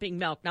been dumping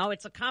milk. Now,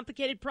 it's a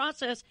complicated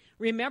process.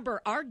 Remember,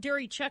 our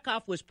dairy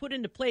checkoff was put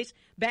into place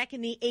back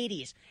in the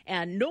 80s,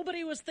 and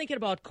nobody was thinking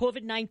about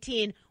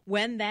COVID-19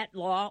 when that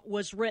law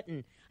was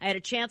written. I had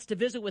a chance to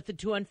visit with the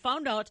two and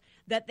found out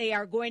that they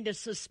are going to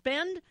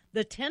suspend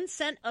the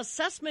 10-cent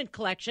assessment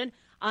collection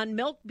on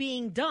milk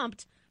being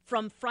dumped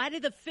from Friday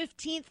the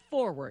 15th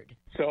forward.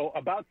 So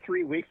about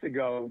 3 weeks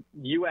ago,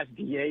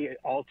 USDA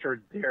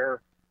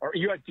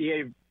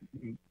USDA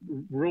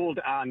ruled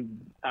on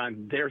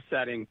their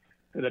setting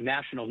for the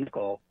national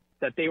nickel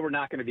that they were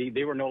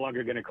no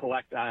longer going to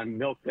collect on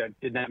milk that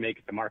did not make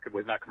it to market,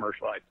 was not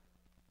commercialized.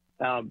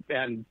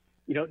 And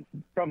you know,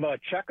 from a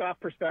checkoff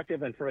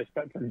perspective and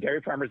from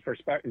dairy farmers'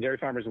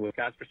 in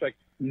Wisconsin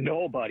perspective,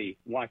 nobody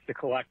wants to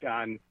collect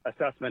on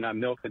assessment on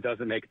milk that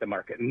doesn't make it to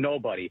market.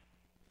 Nobody.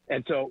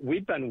 And so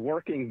we've been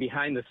working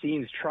behind the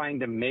scenes trying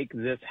to make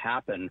this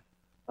happen.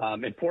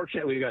 And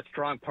fortunately, we've got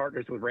strong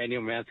partners with Randy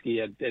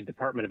Romansky at the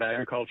Department of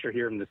Agriculture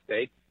here in the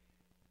state.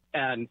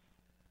 And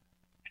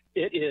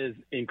it is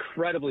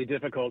incredibly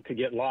difficult to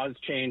get laws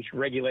changed,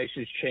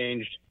 regulations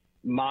changed,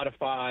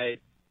 modified.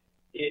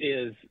 It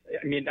is,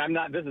 I mean,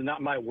 this is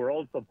not my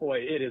world, but boy,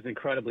 it is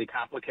incredibly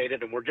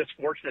complicated. And we're just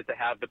fortunate to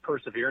have the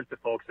perseverance of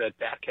folks at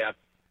DATCAP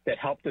that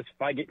helped us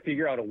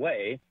figure out a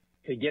way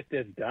to get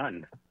this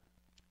done.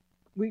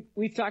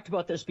 We've talked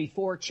about this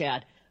before,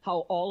 Chad, how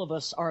all of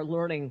us are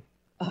learning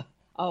a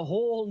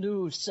whole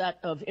new set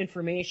of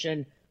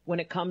information when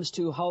it comes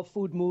to how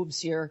food moves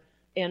here.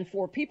 And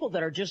for people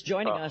that are just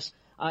joining us,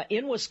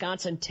 in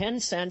Wisconsin, 10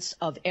 cents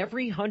of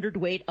every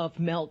hundredweight of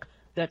milk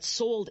that's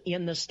sold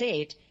in the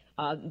state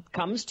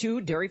comes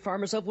to Dairy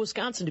Farmers of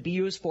Wisconsin to be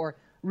used for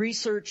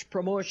research,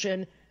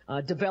 promotion,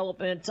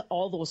 development,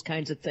 all those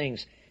kinds of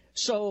things.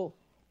 So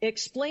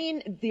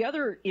explain the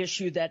other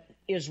issue that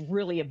is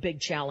really a big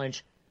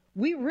challenge.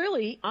 We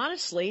really,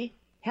 honestly,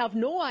 have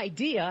no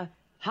idea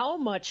how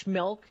much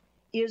milk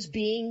is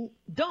being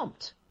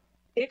dumped.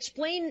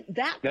 Explain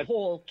that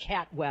whole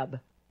cat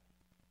web.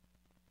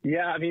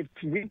 Yeah, I mean,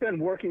 we've been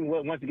working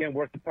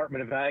with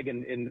Department of Ag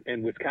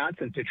in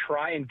Wisconsin to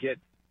try and get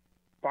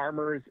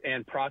farmers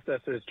and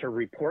processors to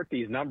report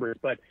these numbers,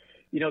 but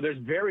you know, there's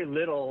very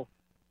little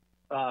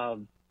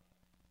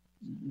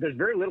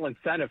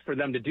incentive for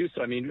them to do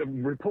so. I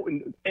mean,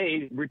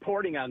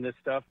 reporting on this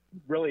stuff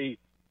really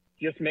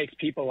just makes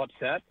people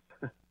upset,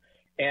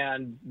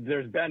 and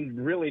there's been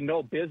really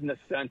no business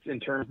sense in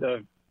terms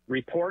of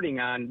reporting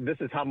on this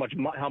is how much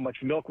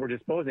milk we're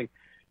disposing.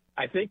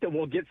 I think that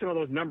we'll get some of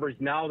those numbers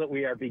now that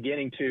we are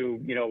beginning to,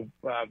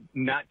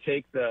 not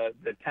take the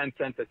 10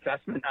 cent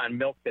assessment on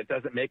milk that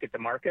doesn't make it to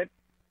market.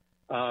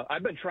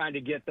 I've been trying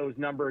to get those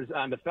numbers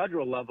on the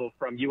federal level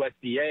from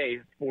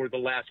USDA for the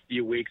last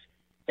few weeks,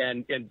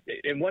 and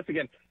once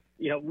again,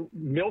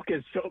 milk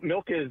is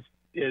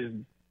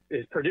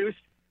produced,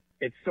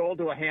 it's sold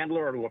to a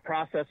handler or to a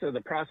processor. The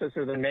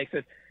processor then makes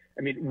it.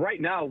 I mean,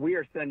 right now we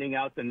are sending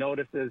out the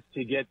notices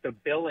to get the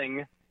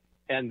billing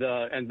and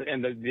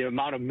the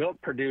amount of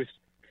milk produced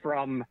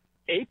from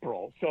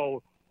April.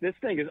 So this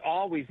thing is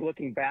always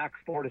looking back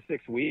 4 to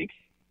 6 weeks.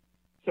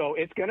 So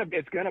it's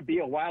gonna be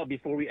a while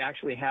before we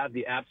actually have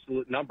the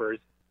absolute numbers.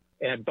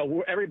 But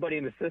everybody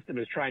in the system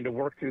is trying to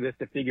work through this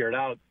to figure it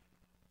out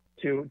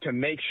to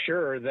make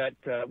sure that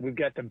we've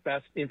got the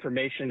best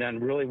information on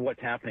really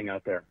what's happening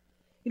out there.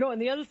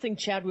 And the other thing,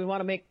 Chad, we want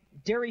to make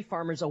dairy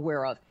farmers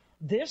aware of,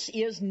 this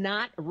is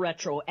not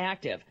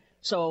retroactive.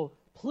 So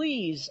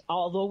please,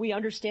 although we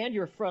understand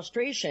your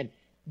frustration,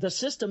 the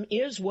system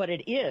is what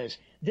it is.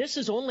 This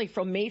is only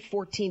from May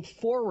 14th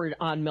forward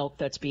on milk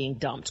that's being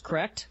dumped,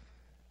 correct?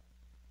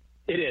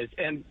 It is.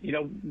 And,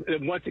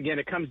 once again,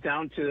 it comes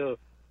down to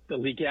the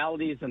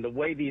legalities and the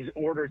way these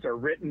orders are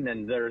written.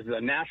 And there's a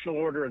national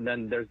order, and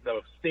then there's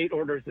the state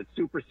orders that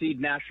supersede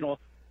national.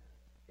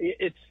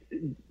 It's,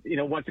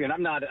 once again,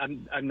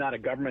 I'm not a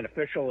government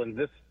official, and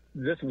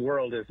this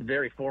world is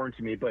very foreign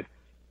to me, but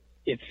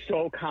it's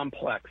so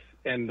complex.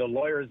 And the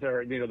lawyers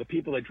are, the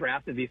people that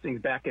drafted these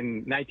things back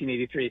in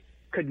 1983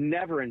 could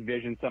never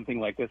envision something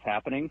like this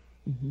happening.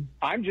 Mm-hmm.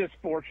 I'm just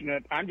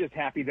fortunate. I'm just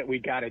happy that we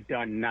got it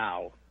done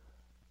now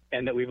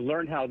and that we've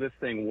learned how this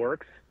thing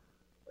works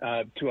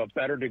to a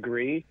better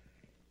degree.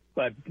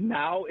 But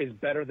now is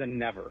better than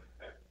never.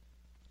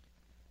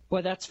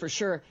 Well, that's for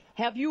sure.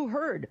 Have you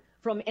heard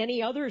from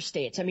any other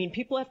states? I mean,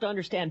 people have to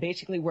understand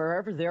basically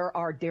wherever there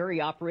are dairy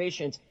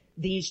operations,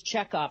 these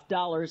checkoff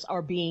dollars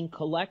are being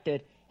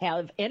collected.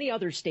 Have any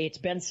other states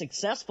been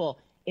successful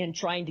in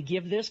trying to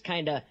give this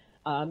kind of,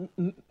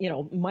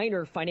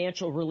 minor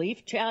financial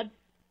relief, Chad?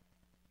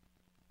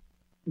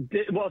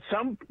 Well,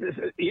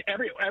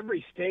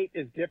 every state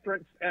is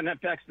different, and in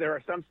fact, there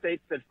are some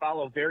states that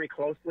follow very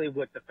closely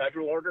with the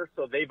federal order,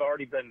 so they've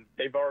already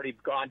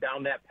gone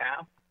down that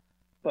path.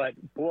 But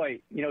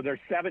boy, there's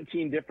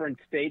 17 different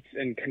states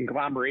and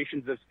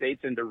conglomerations of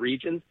states into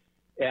regions,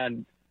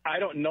 and I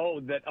don't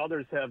know that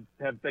others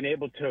have been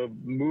able to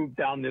move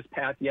down this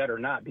path yet or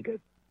not, because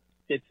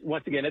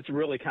it's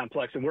really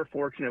complex, and we're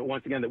fortunate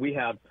once again that we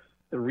have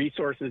the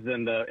resources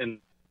and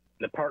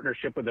the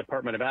partnership with the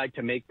Department of Ag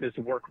to make this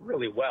work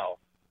really well.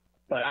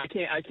 But I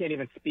can't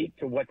even speak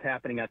to what's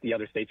happening at the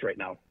other states right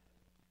now.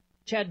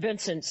 Chad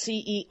Vincent,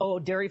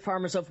 CEO, Dairy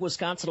Farmers of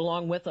Wisconsin,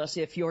 along with us.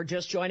 If you're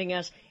just joining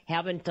us,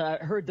 haven't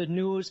heard the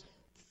news,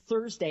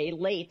 Thursday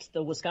late,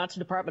 the Wisconsin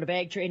Department of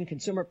Ag, Trade and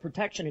Consumer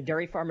Protection and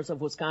Dairy Farmers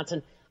of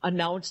Wisconsin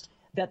announced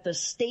that the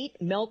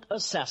state milk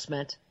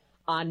assessment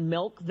on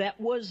milk that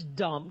was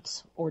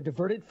dumped or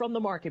diverted from the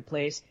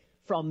marketplace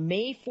from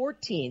May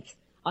 14th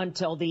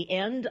until the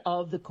end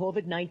of the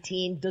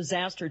COVID-19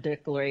 disaster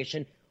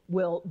declaration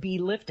will be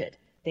lifted.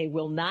 They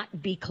will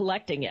not be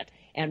collecting it.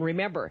 And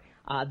remember,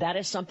 that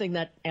is something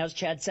that, as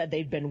Chad said,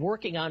 they've been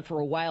working on for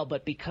a while,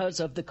 but because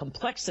of the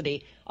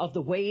complexity of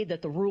the way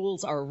that the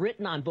rules are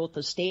written on both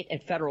the state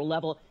and federal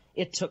level,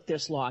 it took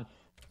this long.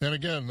 And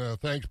again,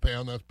 thanks,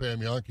 Pam. That's Pam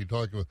Jahnke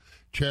talking with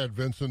Chad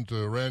Vincent,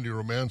 Randy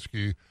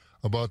Romanski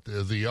about the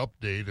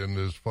update. And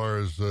as far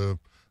as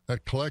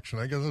that collection,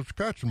 I guess I'm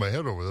scratching my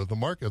head over that.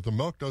 The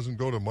milk doesn't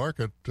go to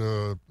market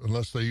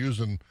unless they're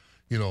using,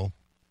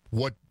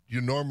 what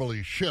you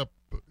normally ship.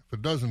 If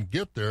it doesn't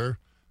get there,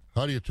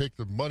 how do you take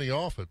the money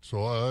off it?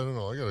 So I don't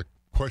know. I got a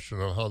question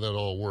on how that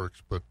all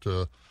works, but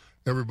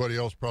everybody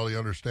else probably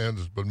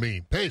understands it but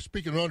me. Hey,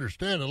 speaking of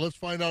understanding, let's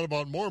find out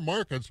about more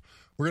markets.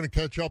 We're going to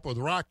catch up with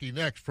Rocky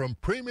next from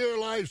Premier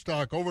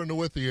Livestock over in the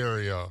Withee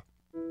area.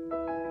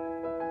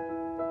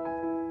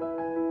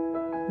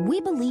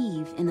 We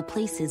believe in the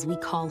places we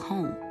call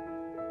home.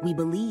 We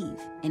believe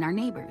in our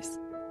neighbors.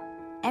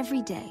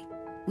 Every day,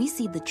 we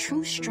see the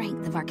true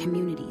strength of our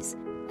communities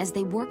as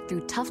they work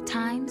through tough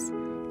times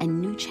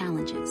and new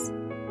challenges.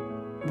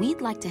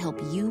 We'd like to help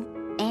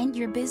you and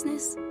your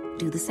business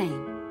do the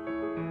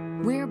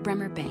same. We're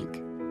Bremer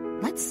Bank.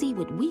 Let's see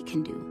what we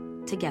can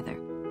do together.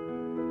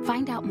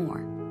 Find out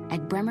more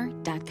at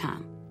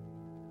bremer.com.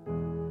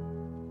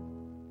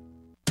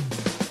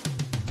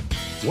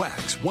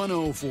 Wax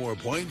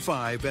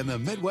 104.5 and the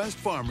Midwest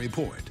Farm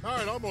Report. All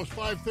right, almost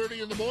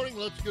 5:30 in the morning.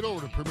 Let's get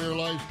over to Premier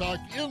Livestock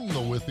in the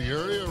Withee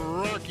area.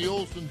 Rocky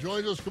Olson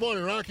joins us. Good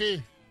morning,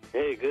 Rocky.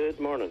 Hey, good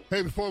morning.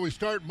 Hey, before we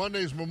start,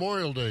 Monday's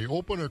Memorial Day.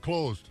 Open or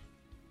closed?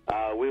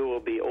 We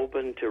will be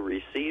open to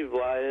receive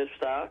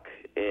livestock,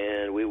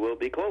 and we will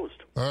be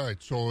closed. All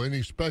right, so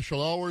any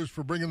special hours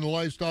for bringing the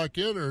livestock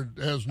in, or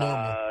as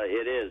normal?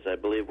 It is. I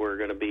believe we're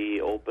going to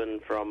be open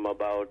from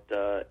about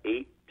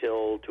 8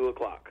 till 2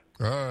 o'clock.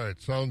 All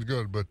right, sounds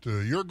good. But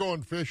you're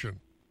going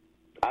fishing.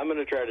 I'm going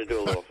to try to do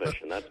a little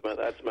fishing. That's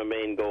my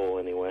main goal,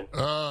 anyway.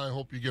 I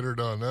hope you get her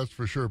done. That's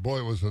for sure. Boy,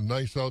 it was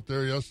nice out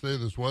there yesterday.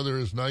 This weather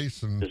is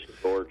nice and just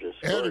gorgeous.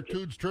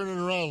 Attitude's turning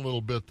around a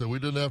little bit. That we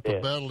didn't have to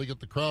battle to get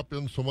the crop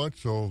in so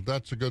much, so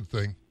that's a good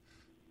thing.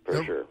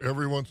 For sure.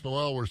 Every once in a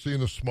while, we're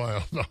seeing a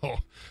smile now.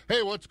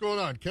 Hey, what's going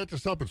on? Catch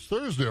us up. It's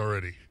Thursday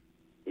already.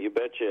 You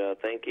betcha.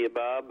 Thank you,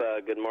 Bob.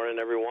 Good morning,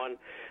 everyone.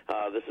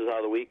 This is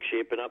how the week's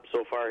shaping up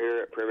so far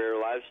here at Premier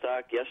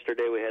Livestock.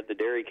 Yesterday we had the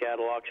dairy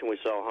cattle auction. We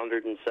saw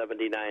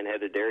 179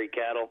 head of dairy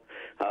cattle.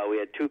 We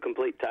had 2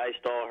 complete tie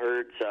stall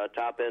herds,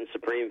 top-end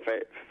Supreme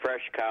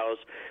fresh cows,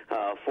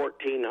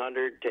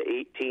 1,400 to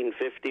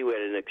 1,850. We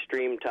had an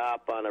extreme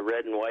top on a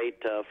red and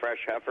white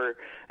fresh heifer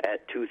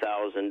at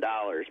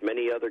 $2,000.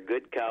 Many other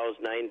good cows,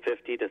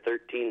 950 to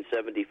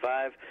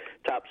 1,375.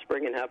 Top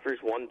spring and heifers,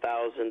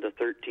 1,000 to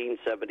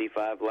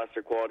 1,375. Lesser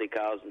lesser quality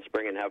cows and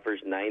spring and heifers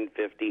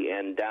 $9.50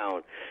 and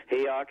down.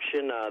 Hay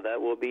auction, that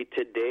will be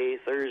today,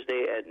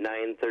 Thursday at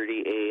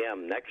 9:30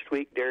 a.m. Next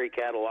week, dairy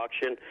cattle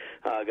auction,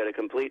 got a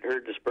complete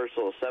herd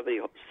dispersal of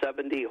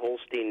 70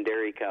 Holstein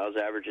dairy cows,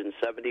 averaging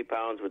 70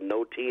 pounds with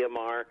no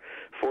TMR,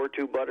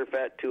 4.2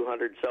 butterfat,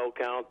 200 cell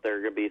count. There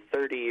are going to be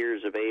 30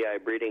 years of AI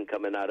breeding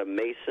coming out of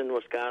Mason,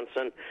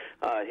 Wisconsin.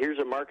 Here's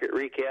a market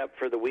recap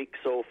for the week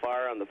so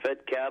far on the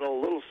fed cattle.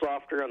 A little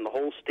softer on the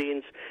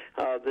Holsteins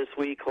this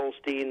week.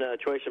 Holstein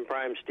choice and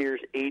prime steers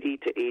 80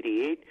 to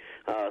 88.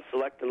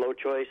 Select and low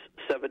choice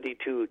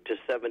 72 to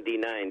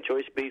 79.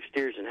 Choice beef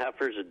steers and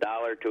heifers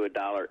 $1 to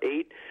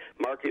 $1.08.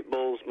 Market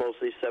bulls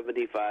mostly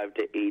 75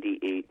 to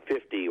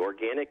 88.50.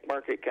 Organic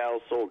market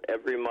cows sold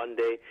every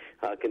Monday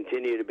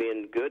continue to be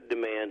in good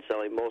demand,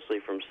 selling mostly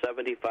from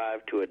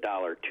 75 to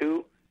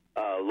 $1.02.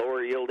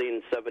 Lower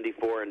yielding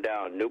 74 and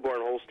down.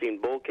 Newborn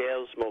Holstein bull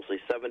calves mostly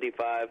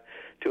 75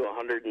 to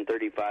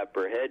 135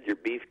 per head. Your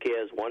beef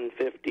calves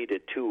 150 to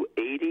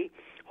 280.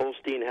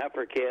 Holstein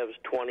heifer calves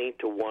 20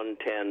 to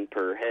 110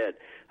 per head.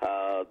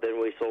 Then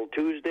we sold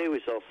Tuesday.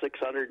 We saw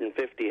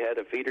 650 head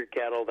of feeder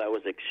cattle. That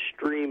was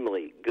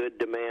extremely good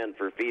demand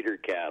for feeder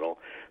cattle.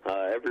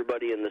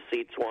 Everybody in the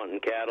seats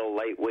wanting cattle.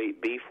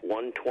 Lightweight beef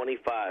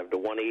 125 to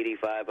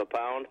 185 a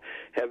pound.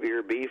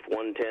 Heavier beef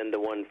 110 to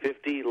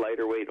 150.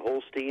 Lighter weight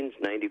Holsteins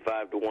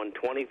 95 to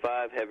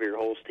 125. Heavier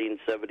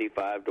Holsteins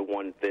 75 to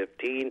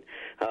 115.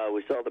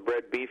 We saw the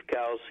bred beef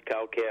cows,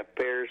 cow calf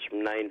pairs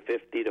from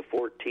 950 to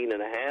 14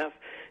 and a half.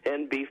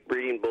 And beef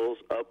breeding bulls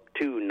up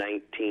to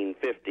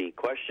 1950.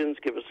 Questions,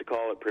 give us a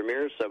call at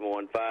Premier,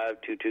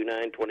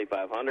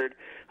 715-229-2500.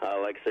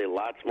 Like I say,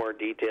 lots more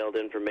detailed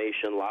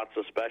information, lots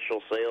of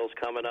special sales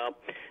coming up.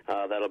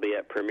 That'll be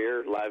at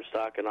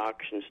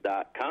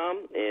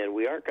PremierLivestockandAuctions.com. And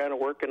we are kind of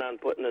working on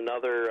putting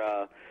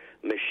another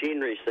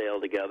machinery sale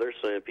together.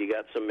 So if you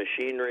got some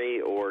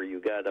machinery or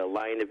you got a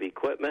line of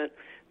equipment,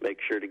 make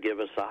sure to give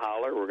us a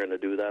holler. We're going to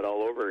do that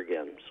all over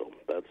again. So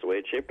that's the way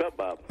it shaped up,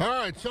 Bob. All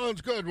right, sounds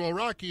good. Well,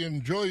 Rocky,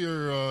 enjoy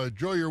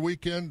your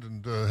weekend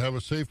and have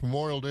a safe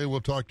Memorial Day.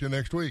 We'll talk to you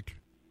next week.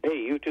 Hey,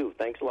 you too.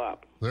 Thanks a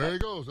lot. There he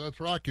goes. That's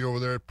Rocky over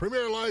there at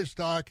Premier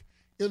Livestock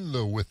in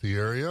the Withee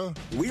area.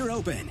 We're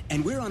open,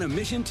 and we're on a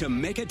mission to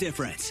make a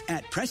difference.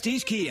 At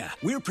Prestige Kia,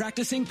 we're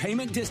practicing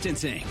payment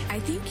distancing. I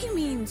think you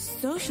mean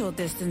social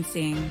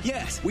distancing.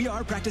 Yes, we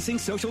are practicing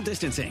social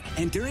distancing.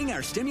 And during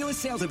our stimulus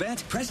sales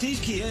event, Prestige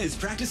Kia is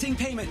practicing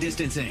payment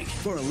distancing.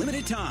 For a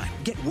limited time,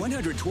 get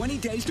 120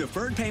 days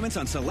deferred payments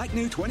on select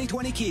new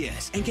 2020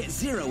 Kias and get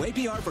 0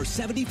 APR for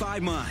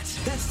 75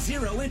 months. That's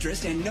 0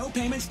 interest and no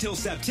payments till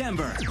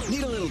September.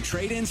 Need a little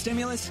trade-in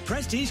stimulus?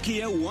 Prestige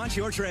Kia wants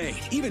your trade,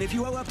 even if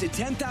you owe up to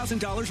 $10,000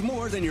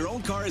 more than your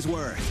old car is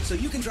worth, so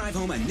you can drive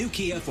home a new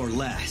Kia for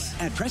less.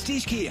 At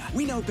Prestige Kia,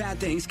 we know bad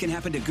things can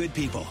happen to good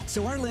people,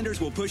 so our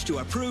lenders will push to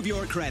approve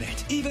your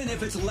credit, even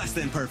if it's less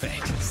than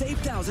perfect. Save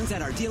thousands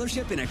at our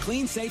dealership in a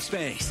clean, safe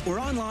space, or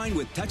online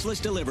with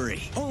touchless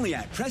delivery. Only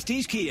at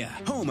Prestige Kia,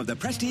 home of the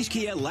Prestige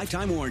Kia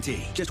Lifetime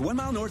Warranty. Just 1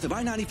 mile north of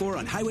I-94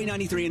 on Highway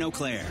 93 in Eau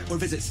Claire, or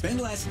visit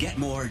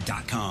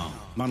spendlessgetmore.com.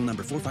 Model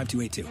number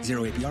 45282.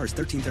 0 APR is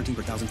 $13.13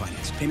 per thousand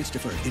finance. Payments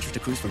deferred. Interest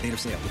accrues from date of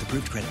sale with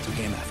approved credit through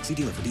KMF. See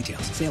dealer for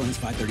details. Sale ends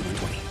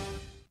 5/31/20.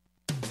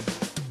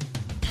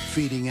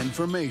 Feeding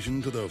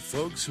information to the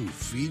folks who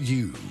feed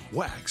you.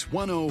 Wax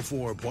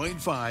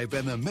 104.5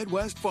 and the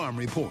Midwest Farm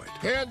Report.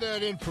 And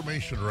that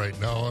information right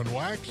now on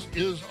Wax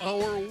is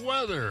our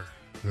weather.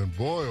 And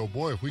boy, oh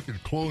boy, if we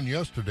could clone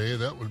yesterday,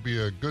 that would be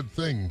a good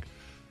thing.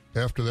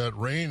 After that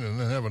rain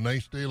and then have a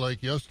nice day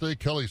like yesterday.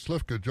 Kelly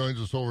Slifka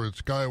joins us over at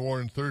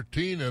Skywarn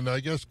 13. And I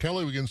guess,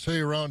 Kelly, we can say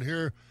around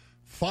here,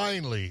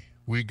 finally,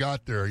 we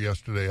got there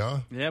yesterday, huh?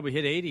 Yeah, we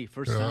hit 80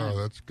 first time. Oh,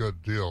 that's a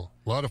good deal.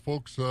 A lot of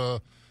folks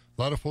hit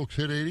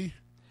 80?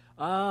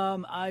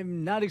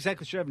 I'm not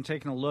exactly sure. I haven't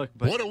taken a look.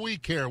 But what do we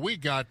care? We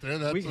got there.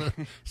 That's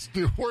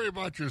worry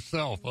about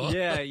yourself, huh?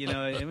 Yeah,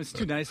 it was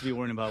too nice to be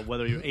worrying about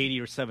whether you're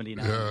 80 or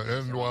 79. Yeah,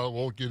 and while it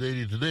won't get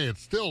 80 today,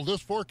 it's still,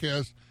 this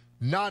forecast,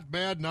 not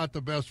bad, not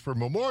the best for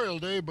Memorial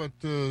Day, but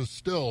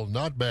still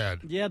not bad.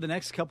 Yeah, the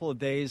next couple of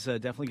days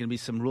definitely going to be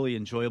some really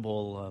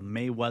enjoyable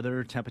May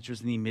weather. Temperatures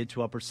in the mid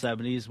to upper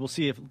 70s. We'll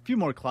see a few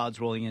more clouds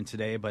rolling in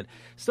today, but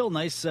still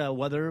nice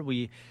weather.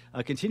 We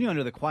continue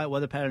under the quiet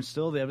weather pattern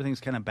still.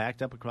 Everything's kind of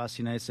backed up across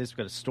the United States. We've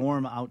got a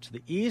storm out to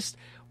the east.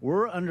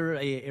 We're under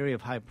an area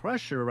of high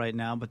pressure right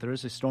now, but there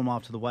is a storm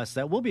off to the west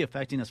that will be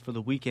affecting us for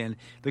the weekend.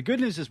 The good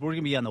news is we're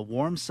going to be on the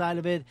warm side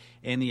of it,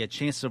 and the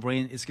chances of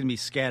rain is going to be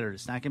scattered.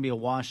 It's not going to be a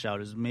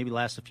washout. It's maybe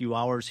last a few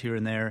hours here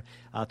and there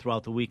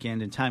throughout the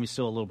weekend, and time is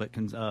still a little bit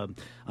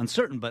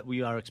uncertain, but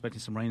we are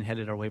expecting some rain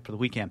headed our way for the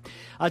weekend.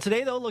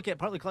 Today, though, look at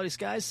partly cloudy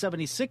skies,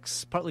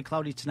 76, partly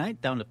cloudy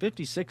tonight, down to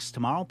 56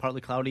 tomorrow,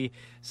 partly cloudy,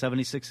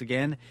 76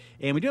 again.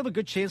 And we do have a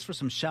good chance for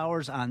some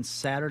showers on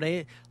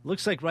Saturday.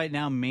 Looks like right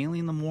now, mainly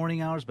in the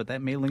morning hours, showers, but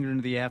that may linger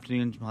into the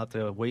afternoon. We'll have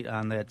to wait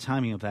on that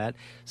timing of that.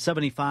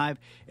 75,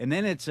 and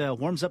then it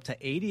warms up to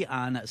 80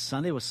 on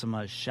Sunday with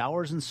some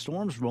showers and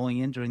storms rolling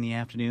in during the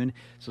afternoon,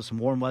 so some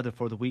warm weather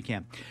for the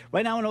weekend.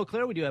 Right now in Eau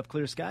Claire, we do have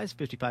clear skies,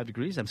 55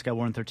 degrees. I'm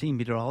Skywarn 13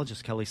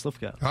 meteorologist Kelly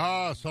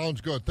Slifka.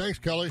 Sounds good. Thanks,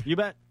 Kelly. You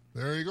bet.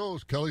 There he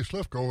goes, Kelly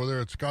Slifka over there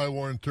at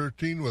Skywarn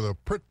 13 with a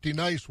pretty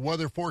nice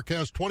weather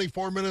forecast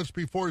 24 minutes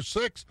before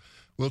 6.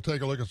 We'll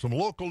take a look at some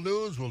local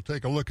news. We'll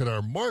take a look at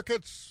our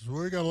markets.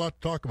 We got a lot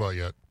to talk about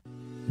yet.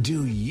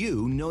 Do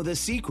you know the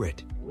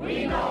secret?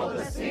 We know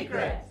the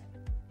secret.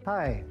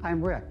 Hi,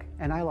 I'm Rick,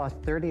 and I lost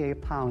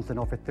 38 pounds in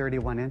over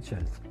 31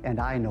 inches, and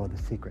I know the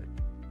secret.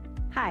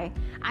 Hi,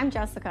 I'm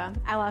Jessica.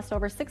 I lost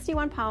over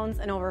 61 pounds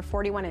and over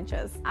 41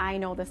 inches. I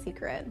know the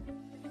secret.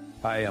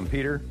 Hi, I'm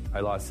Peter.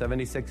 I lost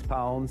 76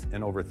 pounds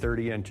and over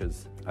 30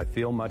 inches. I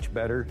feel much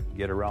better,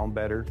 get around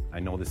better. I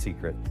know the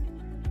secret.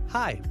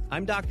 Hi,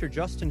 I'm Dr.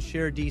 Justin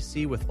Scher,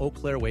 DC with Eau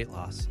Claire Weight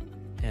Loss,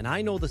 and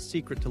I know the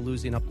secret to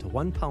losing up to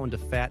 1 pound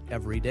of fat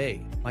every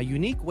day. My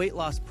unique weight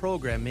loss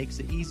program makes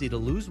it easy to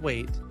lose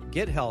weight,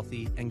 get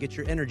healthy, and get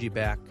your energy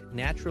back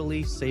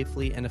naturally,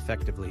 safely, and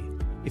effectively.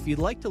 If you'd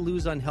like to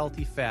lose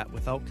unhealthy fat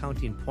without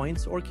counting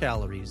points or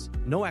calories,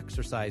 no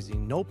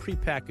exercising, no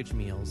prepackaged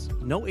meals,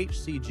 no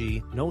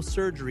HCG, no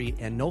surgery,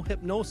 and no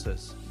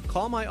hypnosis,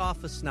 call my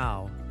office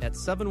now at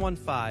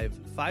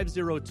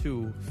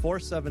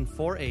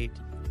 715-502-4748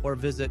 or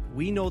visit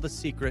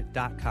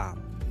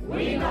WeKnowTheSecret.com.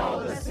 We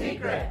know the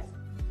secret.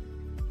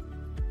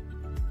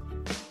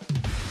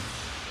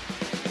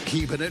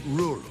 Keeping it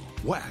rural.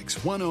 Wax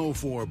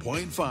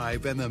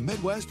 104.5 and the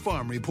Midwest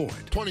Farm Report.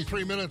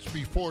 23 minutes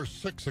before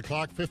 6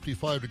 o'clock,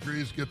 55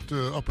 degrees, get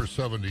to upper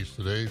 70s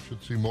today.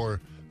 Should see more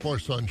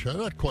sunshine.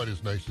 Not quite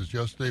as nice as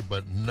yesterday,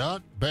 but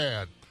not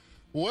bad.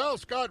 Well,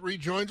 Scott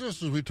rejoins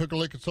us as we took a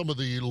look at some of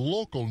the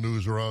local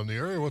news around the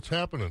area. What's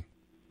happening?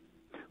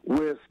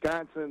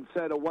 Wisconsin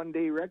set a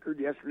one-day record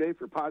yesterday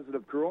for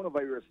positive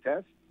coronavirus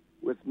tests.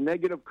 With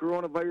negative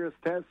coronavirus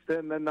tests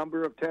and the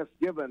number of tests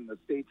given, the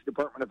state's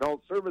Department of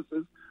Health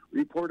Services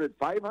reported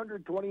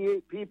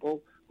 528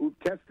 people who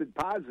tested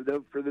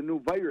positive for the new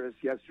virus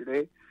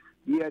yesterday.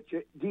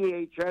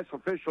 DHS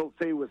officials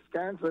say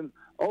Wisconsin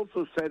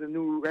also set a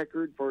new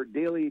record for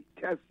daily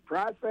tests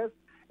processed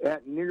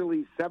at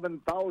nearly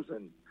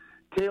 7,000.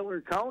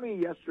 Taylor County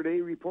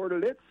yesterday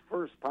reported its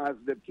first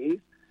positive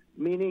case,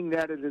 meaning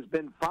that it has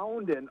been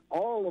found in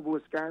all of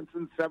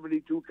Wisconsin's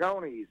 72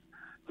 counties.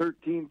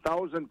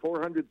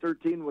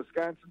 13,413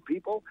 Wisconsin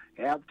people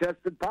have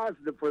tested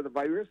positive for the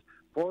virus.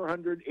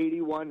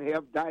 481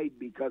 have died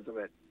because of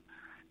it.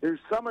 There's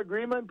some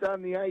agreement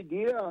on the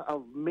idea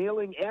of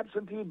mailing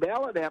absentee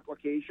ballot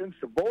applications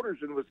to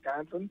voters in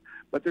Wisconsin,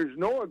 but there's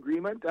no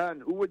agreement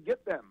on who would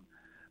get them.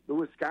 The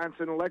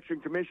Wisconsin Election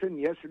Commission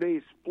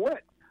yesterday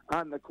split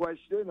on the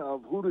question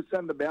of who to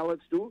send the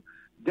ballots to.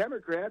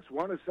 Democrats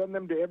want to send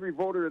them to every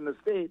voter in the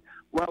state,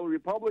 while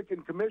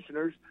Republican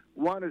commissioners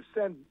want to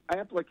send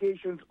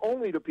applications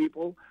only to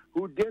people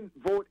who didn't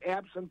vote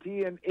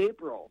absentee in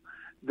April.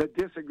 The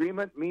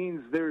disagreement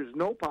means there's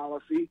no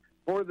policy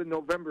for the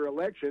November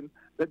election.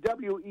 The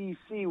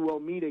WEC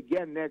will meet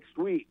again next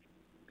week.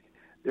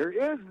 There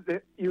is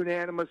the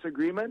unanimous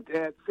agreement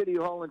at City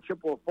Hall in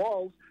Chippewa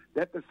Falls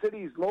that the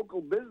city's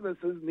local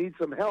businesses need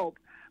some help,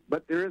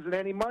 but there isn't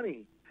any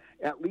money,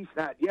 at least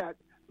not yet.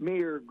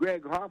 Mayor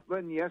Greg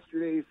Hoffman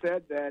yesterday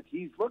said that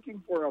he's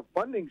looking for a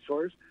funding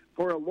source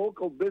for a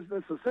local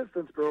business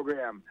assistance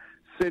program.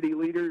 City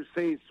leaders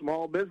say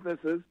small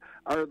businesses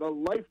are the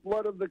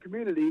lifeblood of the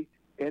community,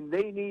 and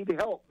they need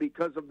help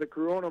because of the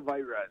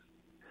coronavirus.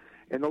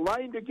 And the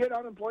line to get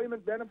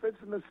unemployment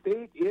benefits in the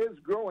state is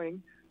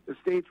growing. The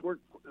state's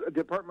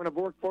Department of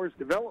Workforce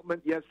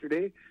Development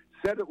yesterday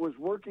said it was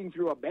working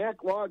through a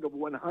backlog of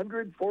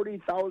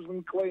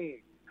 140,000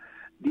 claims.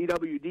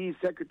 DWD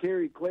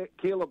Secretary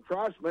Caleb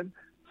Frostman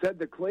said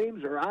the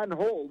claims are on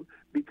hold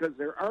because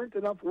there aren't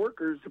enough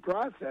workers to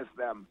process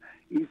them.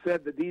 He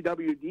said the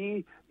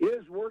DWD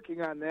is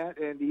working on that,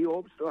 and he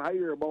hopes to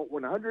hire about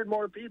 100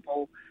 more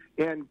people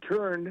and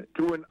turn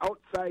to an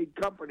outside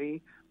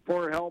company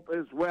for help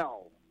as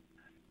well.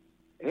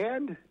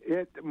 And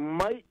it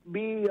might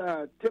be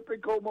a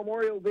typical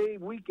Memorial Day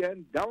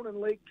weekend down in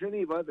Lake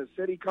Geneva. The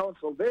city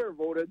council there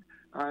voted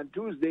on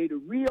Tuesday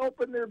to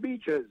reopen their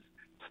beaches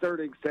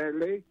starting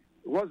Saturday.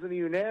 It wasn't a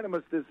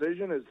unanimous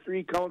decision, as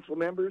 3 council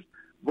members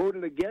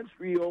voted against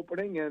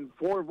reopening and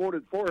 4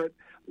 voted for it.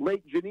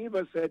 Lake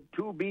Geneva said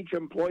 2 beach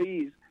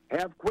employees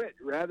have quit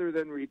rather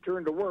than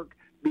return to work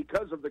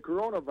because of the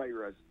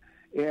coronavirus.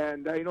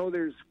 And I know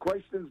there's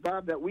questions,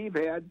 Bob, that we've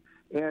had,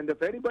 and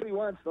if anybody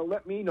wants to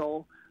let me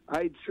know,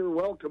 I'd sure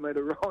welcome it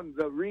around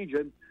the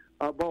region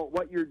about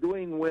what you're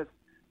doing with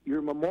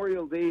your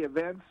Memorial Day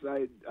events.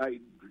 I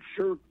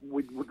sure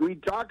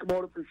we'd talk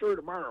about it for sure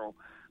tomorrow,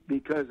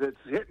 because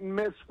it's hit and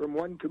miss from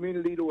one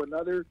community to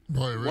another.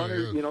 Boy, it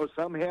really is.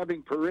 Some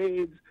having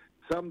parades,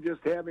 some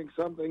just having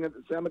something at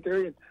the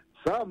cemetery, and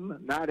some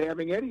not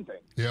having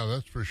anything. Yeah,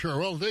 that's for sure.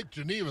 Well, Lake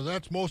Geneva,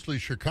 that's mostly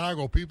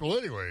Chicago people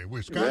anyway.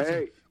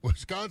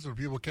 Wisconsin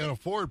people can't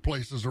afford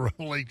places around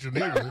Lake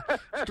Geneva.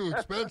 It's too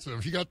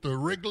expensive. You got the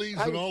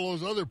Wrigleys and all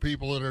those other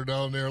people that are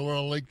down there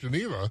around Lake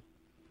Geneva.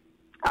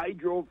 I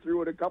drove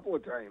through it a couple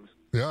of times.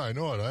 Yeah, I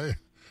know it.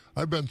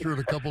 I've been through it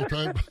a couple of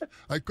times.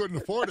 I couldn't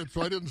afford it,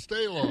 so I didn't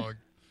stay long.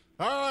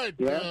 All right.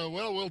 Yeah.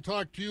 Well, we'll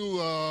talk to you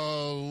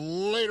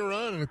later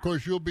on, and, of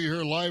course, you'll be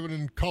here live and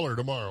in color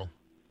tomorrow.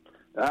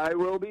 I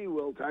will be.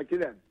 We'll talk to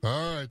you then.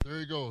 All right. There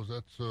he goes.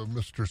 That's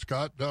Mr.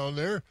 Scott down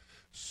there.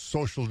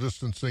 Social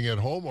distancing at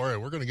home. All right,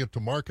 we're going to get to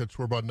markets.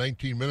 We're about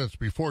 19 minutes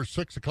before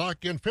 6 o'clock.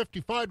 Again,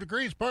 55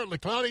 degrees, partly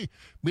cloudy,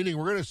 meaning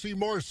we're going to see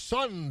more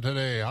sun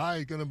today.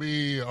 High going to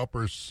be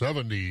upper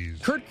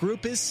 70s. Kurt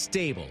Group is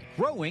stable,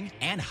 growing,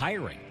 and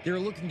hiring. They're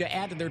looking to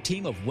add to their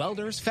team of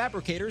welders,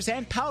 fabricators,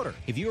 and powder.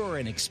 If you are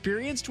an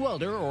experienced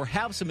welder or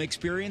have some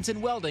experience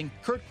in welding,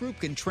 Kurt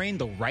Group can train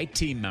the right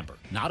team member.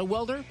 Not a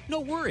welder?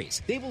 No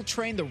worries. They will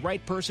train the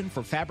right person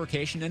for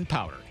fabrication and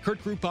powder.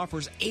 Kurt Group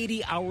offers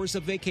 80 hours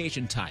of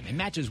vacation time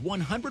and matches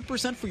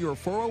 100% for your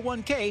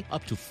 401k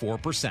up to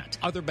 4%.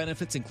 Other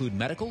benefits include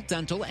medical,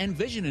 dental, and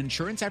vision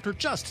insurance after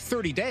just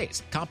 30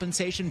 days.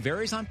 Compensation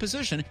varies on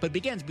position, but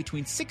begins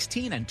between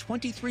 $16 and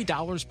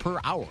 $23 per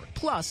hour.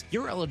 Plus,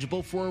 you're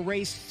eligible for a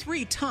raise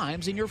 3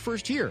 times in your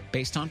first year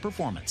based on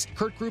performance.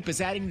 Kurt Group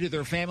is adding to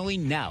their family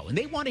now, and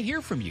they want to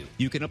hear from you.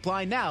 You can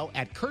apply now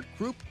at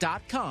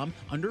kurtgroup.com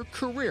under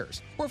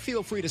Careers, or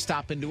feel free to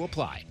stop in to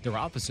apply. Their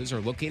offices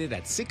are located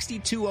at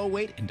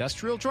 6208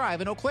 Industrial Drive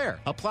in Eau Claire.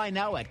 Apply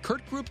now at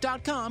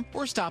kurtgroup.com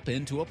or stop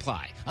in to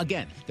apply.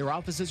 Again, their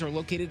offices are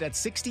located at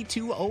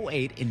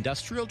 6208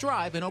 Industrial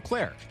Drive in Eau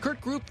Claire.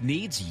 Kurt Group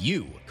needs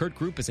you. Kurt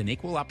Group is an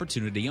equal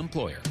opportunity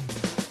employer.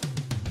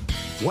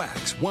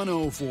 Wax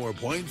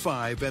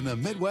 104.5 and the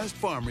Midwest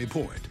Farm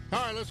Report. All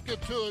right, let's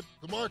get to it.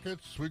 The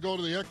markets. We go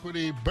to the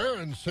Equity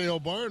Barron Sale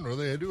Barn, where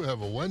they do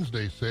have a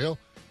Wednesday sale.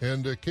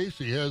 And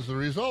Casey has the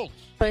results.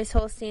 Choice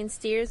Holstein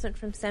steers went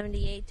from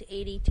 78 to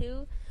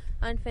 82.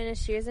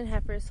 Unfinished steers and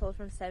heifers sold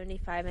from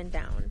 75 and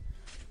down.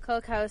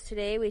 Cull cows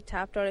today, we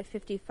topped out at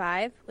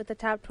 55, with the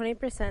top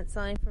 20%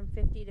 selling from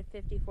 50 to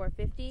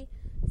 54.50,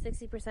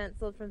 60%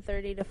 sold from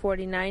 30 to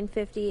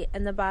 49.50,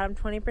 and the bottom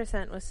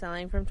 20% was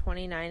selling from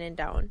 29 and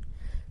down.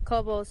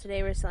 Cull bulls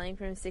today were selling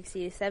from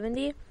 60 to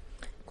 70.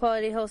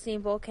 Quality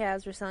Holstein bull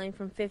calves were selling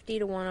from 50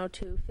 to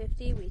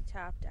 102.50. We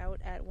topped out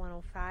at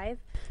 105.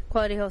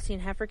 Quality Holstein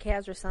heifer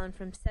calves were selling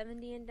from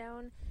 70 and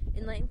down.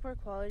 And light and poor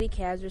quality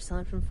calves were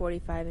selling from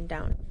 45 and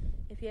down.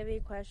 If you have any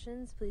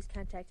questions, please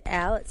contact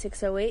Al at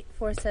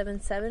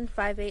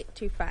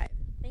 608-477-5825.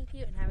 Thank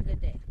you and have a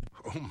good day.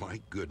 Oh my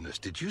goodness,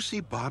 did you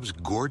see Bob's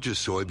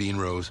gorgeous soybean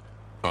rows?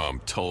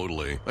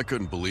 Totally. I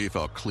couldn't believe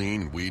how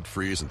clean and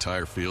weed-free his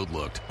entire field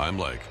looked.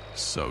 I'm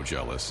so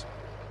jealous.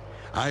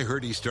 I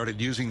heard he started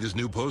using this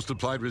new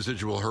post-applied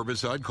residual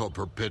herbicide called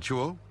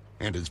Perpetuo,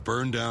 and its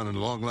burn-down and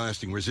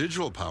long-lasting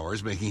residual power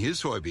is making his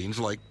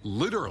soybeans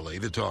literally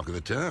the talk of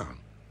the town.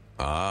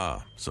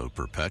 Ah, so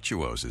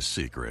Perpetuo's his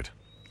secret.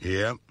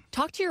 Yep.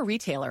 Talk to your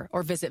retailer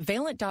or visit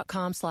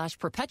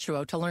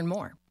valent.com/Perpetuo to learn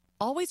more.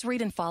 Always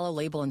read and follow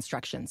label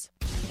instructions.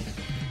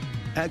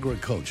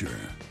 Agriculture.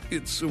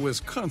 It's a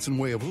Wisconsin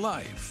way of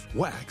life.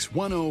 Wax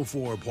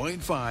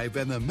 104.5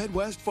 and the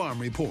Midwest Farm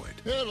Report.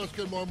 Yeah, let's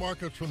get more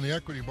markets from the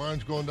equity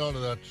barns. Going down to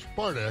that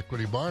Sparta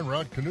equity barn,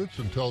 Rod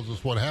Knutson tells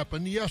us what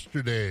happened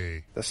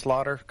yesterday. The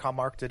slaughter cow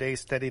mark today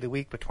steady the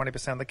week, with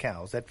 20% of the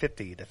cows at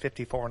 50 to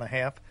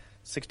 54.5,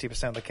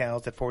 60% of the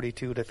cows at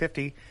 42 to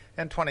 50,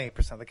 and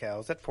 28% of the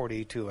cows at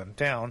 42 and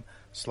down.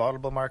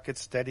 Slaughterable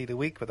markets steady the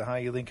week, with the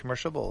high-yielding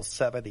commercial bulls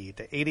 70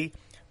 to 80,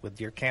 with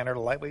your canner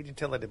lightweight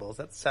utility bulls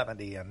at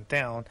 70 and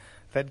down.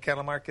 Fed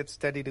cattle market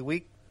steady to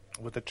weak,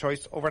 with the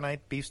choice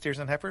overnight beef steers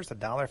and heifers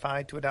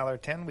 $1.05 to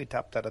 $1.10. We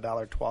topped at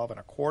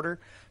 $1.12.25.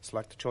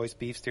 Select the choice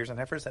beef steers and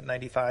heifers at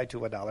 $95 to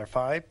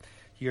 $1.05.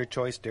 Your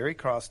choice dairy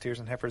cross steers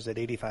and heifers at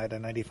 $85 to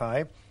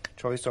 $95.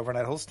 Choice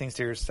overnight Holstein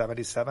steers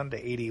 $77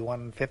 to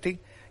 $81.50.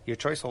 Your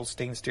choice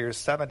Holstein steers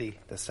 $70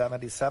 to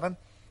 $77,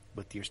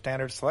 with your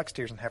standard select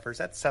steers and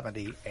heifers at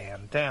 $70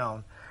 and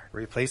down.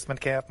 Replacement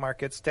calf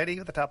market steady,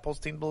 with the top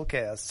Holstein bull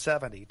calves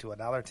 $70 to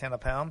 $1.10 a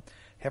pound,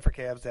 heifer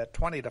calves at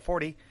 $20 to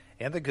 $40,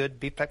 and the good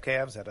beef type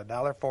calves at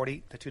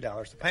 $1.40 to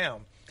 $2 a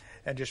pound.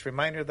 And just a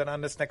reminder that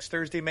on this next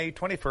Thursday, May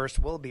 21st,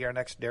 will be our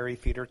next dairy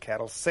feeder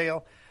cattle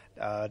sale.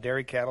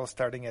 Dairy cattle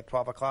starting at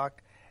 12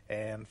 o'clock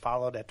and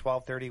followed at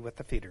 12:30 with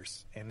the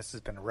feeders. And this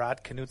has been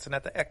Rod Knutson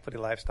at the Equity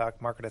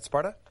Livestock Market at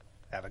Sparta.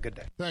 Have a good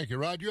day. Thank you,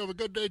 Rod. You have a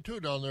good day,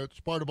 too, down there at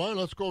Sparta Barn.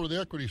 Let's go to the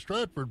Equity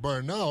Stratford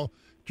Barn now.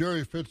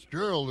 Jerry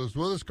Fitzgerald is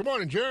with us. Good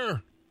morning, Jerry.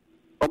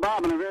 Well,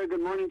 Bob, and a very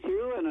good morning to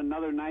you, and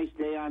another nice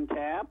day on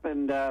tap.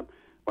 And, well,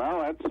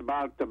 that's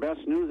about the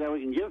best news that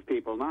we can give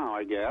people now,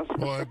 I guess.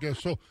 Well, I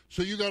guess so.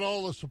 So you got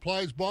all the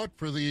supplies bought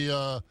for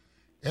the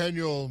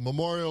annual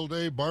Memorial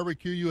Day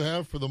barbecue you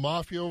have for the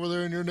Mafia over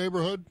there in your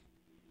neighborhood?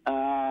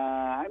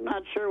 I'm not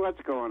not sure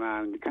what's going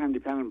on. Kind of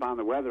dependent upon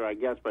the weather, I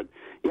guess. But,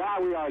 yeah,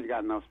 we always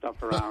got enough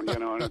stuff around, you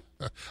know.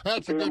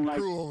 That's a good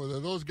crew over there.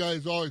 Those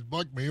guys always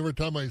bug me. Every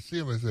time I see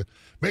them, I say,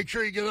 make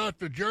sure you get out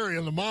to Jerry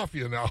and the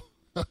Mafia now.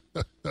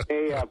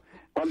 Hey,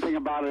 one thing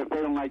about it, if they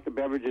don't like the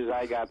beverages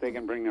I got, they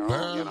can bring their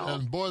own, you know.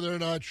 And, boy, they're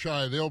not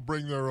shy. They'll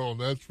bring their own,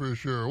 that's for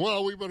sure.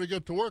 Well, we better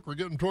get to work. We're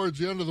getting towards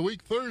the end of the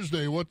week.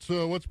 Thursday, what's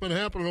been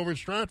happening over at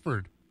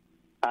Stratford?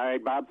 All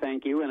right, Bob,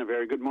 thank you, and a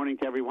very good morning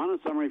to everyone. A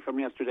summary from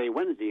yesterday,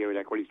 Wednesday, here at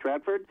Equity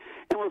Stratford.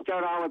 And we'll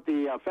start out with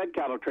the Fed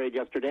cattle trade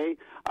yesterday.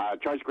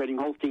 Choice grading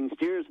Holstein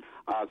steers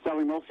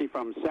selling mostly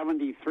from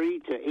 73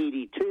 to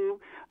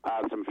 82.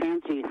 Some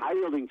fancy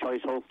high-yielding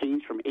choice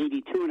Holsteins from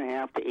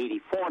 82.5 to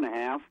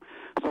 84.5.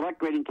 Select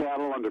grading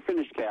cattle under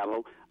finished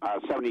cattle,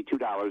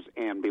 $72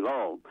 and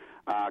below.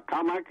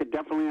 Cow market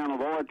definitely on a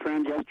lower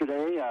trend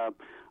yesterday.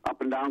 Up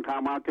and down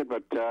cow market,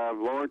 but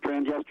lower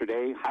trend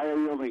yesterday. Higher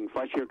yielding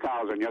fleshier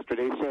cows on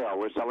yesterday's sale.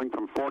 We're selling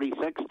from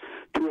 46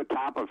 to a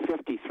top of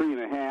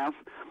 53.5.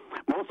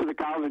 Most of the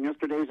cows in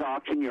yesterday's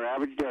auction, your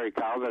average dairy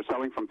cows, are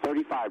selling from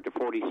 35 to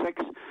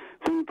 46.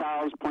 Thin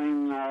cows,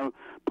 plain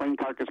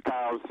carcass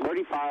cows,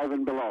 35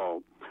 and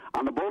below.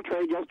 On the bull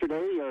trade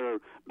yesterday, your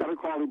better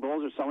quality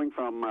bulls are selling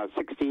from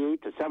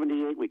 68 to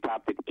 78. We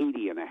topped at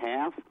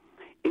 80.5.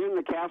 In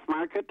the calf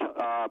market,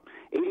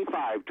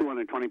 85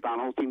 220-pound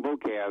Holstein bull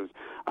calves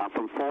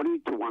from 40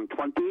 to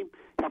 120.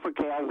 Heifer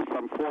calves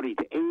from 40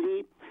 to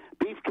 80.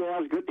 Beef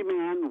calves, good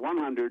demand,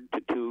 100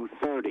 to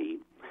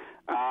 230.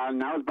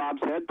 Now, as Bob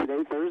said,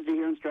 today, Thursday,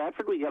 here in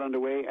Stratford, we get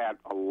underway at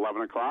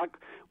 11 o'clock.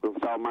 We'll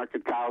sell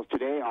market cows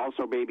today,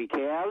 also baby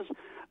calves.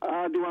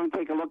 Do want to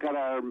take a look at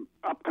our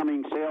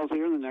upcoming sales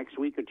here in the next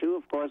week or two.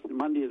 Of course,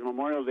 Monday is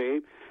Memorial Day.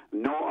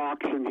 No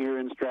auction here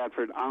in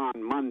Stratford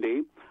on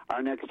Monday.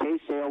 Our next hay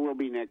sale will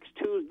be next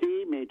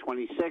Tuesday, May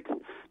 26th.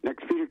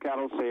 Next feeder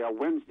cattle sale,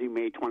 Wednesday,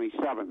 May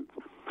 27th.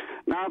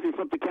 Now, if you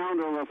flip the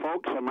calendar over,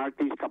 folks, I marked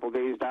these couple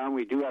days down.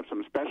 We do have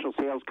some special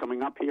sales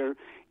coming up here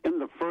in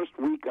the first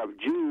week of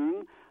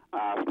June.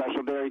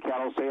 Special dairy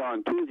cattle sale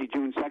on Tuesday,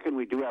 June 2nd.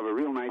 We do have a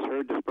real nice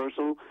herd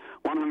dispersal.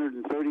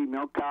 130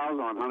 milk cows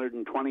on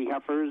 120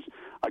 heifers.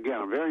 Again,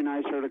 a very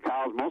nice herd of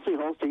cows, mostly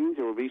Holsteins.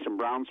 There will be some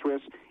brown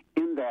Swiss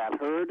in that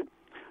herd.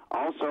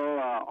 Also,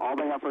 all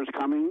the heifers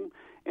coming.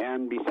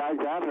 And besides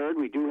that herd,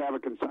 we do have a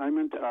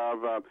consignment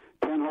of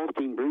 10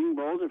 Holstein breeding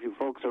bulls. If you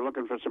folks are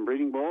looking for some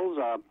breeding bulls,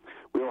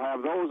 we'll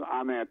have those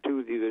on that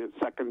Tuesday, the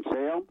second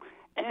sale.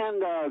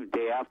 And the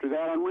day after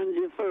that, on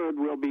Wednesday the 3rd,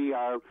 will be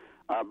our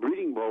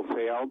breeding bull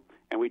sale.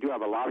 And we do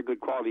have a lot of good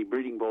quality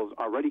breeding bulls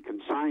already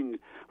consigned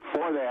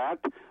for that.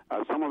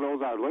 Some of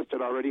those are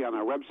listed already on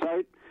our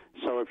website.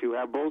 So if you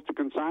have bulls to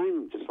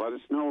consign, just let us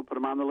know. We'll put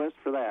them on the list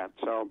for that.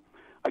 So,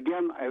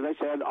 again, as I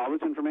said, all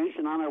this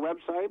information on our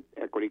website,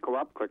 Equity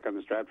Co-op. Click on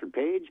the Stratford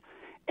page.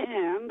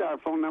 And our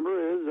phone number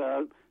is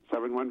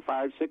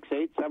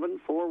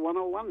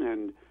 715-687-4101.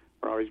 And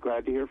we're always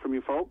glad to hear from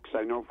you folks.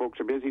 I know folks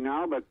are busy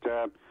now, but,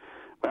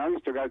 well, you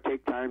still got to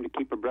take time to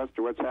keep abreast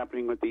of what's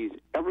happening with these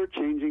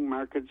ever-changing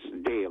markets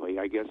daily,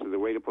 I guess is the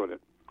way to put it.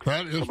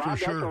 That is Bob, for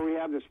sure. That's what we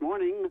have this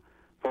morning.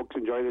 Folks,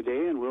 enjoy the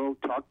day, and we'll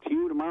talk to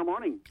you tomorrow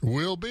morning.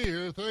 We'll be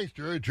here. Thanks,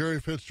 Jerry.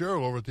 Jerry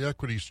Fitzgerald over at the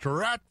Equity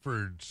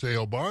Stratford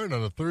Sale Barn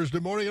on a Thursday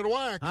morning at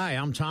WAC. Hi,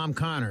 I'm Tom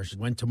Connors.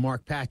 Went to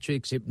Mark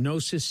Patrick's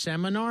hypnosis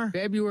seminar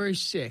February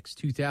 6,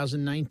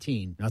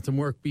 2019. Nothing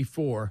worked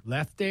before.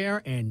 Left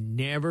there and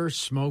never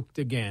smoked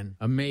again.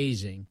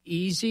 Amazing.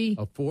 Easy,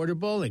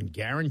 affordable, and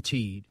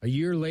guaranteed. A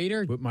year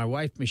later, with my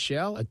wife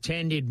Michelle,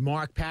 attended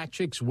Mark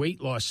Patrick's weight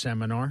loss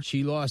seminar.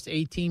 She lost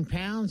 18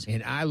 pounds,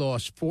 and I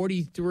lost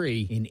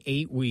 43 in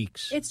 8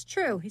 weeks. It's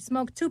true. He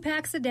smoked 2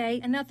 packs a day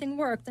and nothing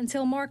worked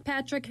until Mark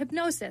Patrick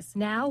Hypnosis.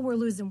 Now we're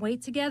losing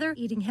weight together,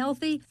 eating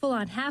healthy, full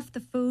on half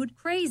the food,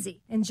 crazy,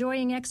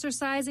 enjoying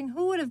exercising.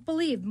 Who would have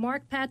believed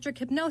Mark Patrick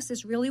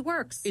Hypnosis really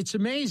works? It's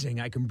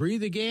amazing. I can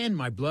breathe again.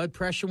 My blood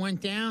pressure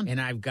went down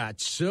and I've got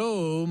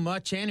so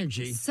much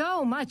energy.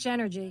 So much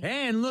energy.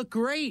 And look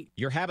great.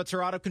 Your habits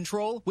are out of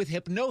control? With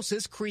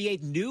hypnosis,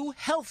 create new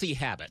healthy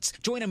habits.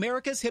 Join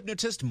America's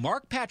hypnotist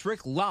Mark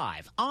Patrick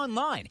live,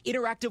 online.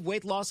 Interactive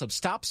weight loss of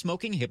stop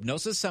smoking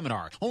hypnosis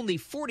seminar. Only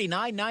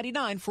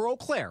 $49.99 for Eau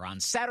Claire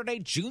on Saturday,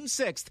 June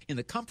 6th in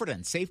the comfort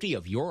and safety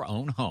of your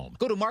own home.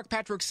 Go to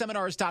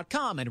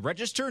markpatrickseminars.com and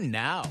register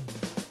now.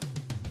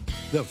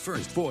 The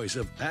first voice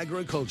of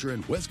agriculture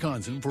in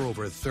Wisconsin for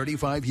over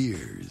 35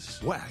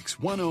 years. Wax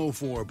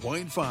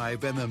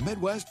 104.5 and the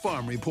Midwest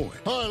Farm Report.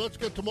 All right, let's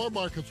get to more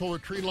markets over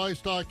at Tree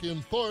Livestock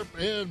in Thorpe.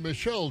 And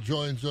Michelle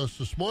joins us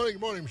this morning.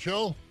 Good morning,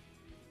 Michelle.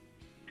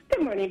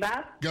 Good morning,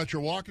 Bob. Got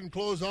your walking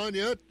clothes on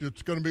yet?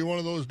 It's going to be one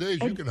of those days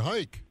you can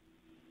hike.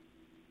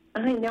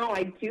 I know,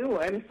 I do.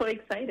 I'm so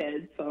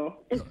excited. So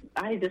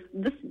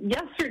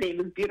yesterday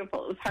was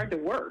beautiful. It was hard to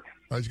work.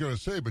 I was going to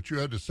say, but you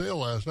had to sail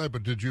last night.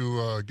 But did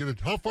you get it?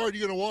 How far are you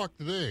going to walk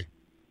today?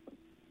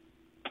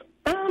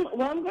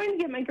 Well, I'm going to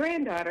get my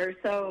granddaughter,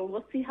 so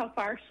we'll see how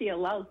far she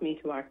allows me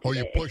to walk today. Oh,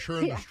 you push her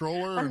in the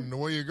stroller and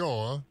away you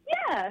go, huh?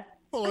 Yeah.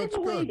 Well, that's I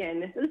have a good.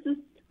 wagon.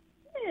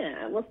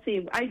 Yeah, we'll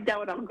see. I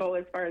doubt I'll go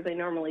as far as I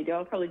normally do.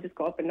 I'll probably just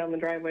go up and down the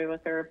driveway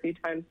with her a few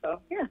times. So,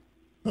 yeah.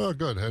 Oh,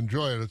 good.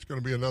 Enjoy it. It's going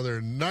to be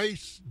another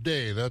nice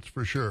day, that's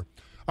for sure.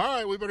 All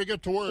right, we better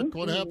get to work. Mm-hmm.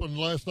 What happened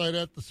last night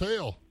at the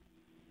sale?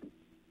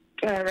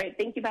 All right,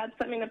 thank you, Bob.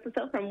 Summing up the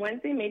sale from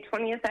Wednesday, May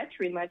 20th at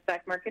Tree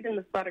Livestock Market. In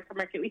the slaughter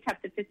market, we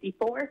topped at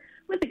 54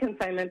 with a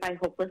consignment by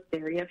Hopeless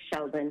Dairy of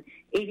Sheldon.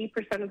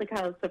 80% of the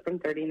cows sold from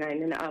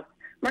 39 and up.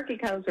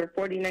 Market cows were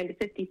 49 to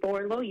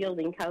 54,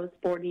 low-yielding cows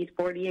 40 to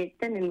 48,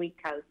 thin and weak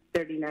cows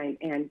 39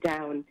 and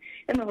down.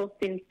 In the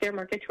Holstein steer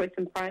market, choice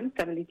and prime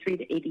 73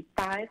 to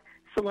 85.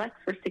 Selects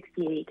were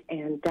 68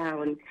 and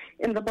down.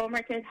 In the bull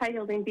market,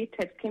 high-yielding beef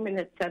types came in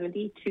at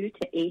 72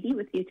 to 80,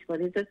 with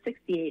utilities at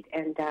 68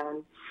 and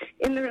down.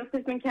 In the real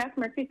Pisman calf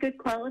market, good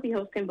quality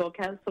Holstein bull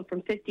calves sold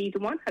from $50 to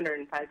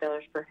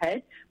 $105 per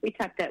head. We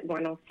topped at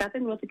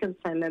 107 with a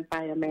consignment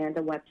by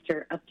Amanda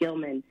Webster of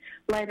Gilman.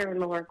 Lighter and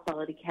lower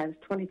quality calves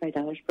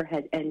 $25 per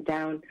head and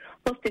down.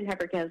 Holstein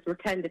heifer calves were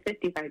 $10 to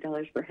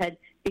 $55 per head.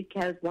 Beef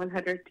calves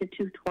 $100 to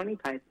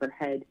 $225 per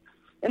head.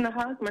 In the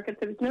hog market,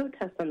 there was no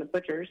test on the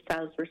butchers.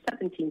 Sows were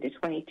 17 to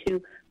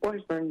 22.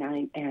 Boars were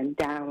 9 and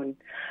down.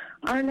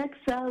 Our next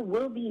sale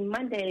will be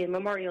Monday,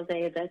 Memorial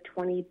Day, the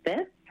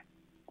 25th.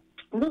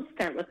 We'll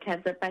start with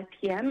calves at 5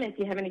 p.m. If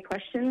you have any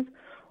questions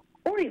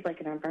or you'd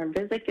like an on-farm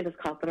visit, give us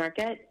a call at the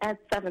market at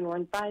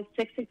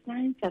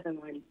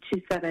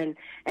 715-669-7127.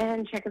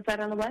 And check us out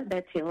on the web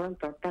at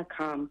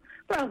taylorandthorpe.com.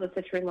 For all the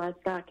Citroen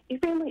livestock, a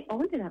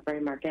family-owned and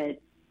operated market.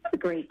 Have a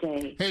great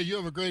day. Hey, you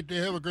have a great day.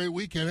 Have a great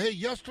weekend. Hey,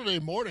 yesterday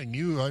morning,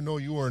 I know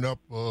you weren't up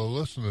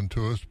listening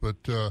to us,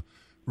 but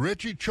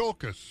Richie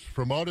Chokas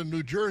from out in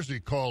New Jersey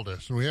called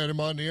us, and we had him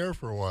on the air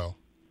for a while.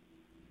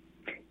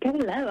 Gotta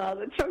love all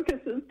the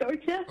Chokases,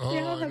 don't you? Oh,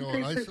 yeah, I know.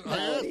 I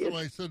asked him,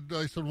 I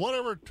said,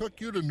 whatever took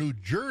you to New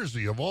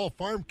Jersey? Of all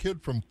farm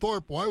kid from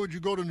Thorpe, why would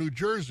you go to New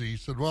Jersey? He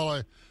said,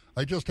 well,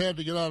 I just had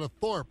to get out of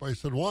Thorpe. I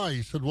said, why?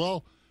 He said,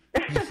 well, I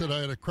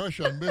had a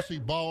crush on Missy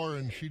Bauer,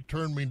 and she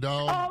turned me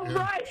down. Oh,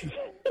 right.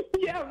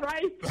 Yeah,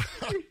 right.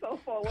 You're so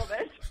full of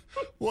it.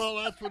 Well,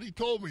 that's what he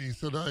told me. He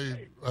said,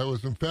 I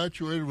was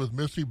infatuated with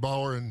Missy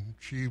Bauer, and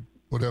she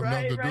would have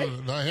nothing to do with it.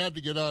 And I had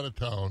to get out of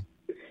town.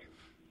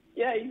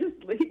 Yeah, he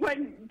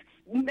went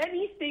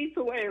many states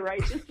away,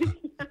 right?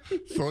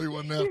 So he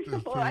wouldn't have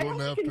to. I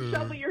hope you can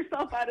shovel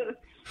yourself out of.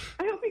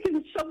 I hope you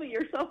can shovel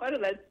yourself out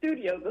of that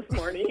studio this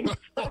morning.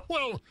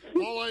 Well,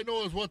 all I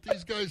know is what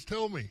these guys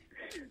tell me.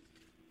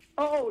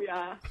 Oh,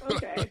 yeah.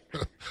 Okay.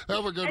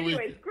 Have a good week.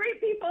 Anyways,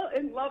 great people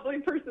and lovely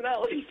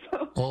personalities.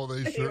 So.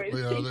 They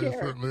certainly are. They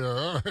certainly are.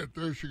 All right,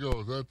 there she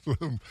goes. That's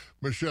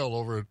Michelle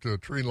over at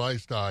Tree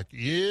Livestock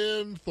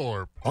in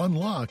Thorpe.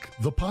 Unlock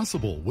the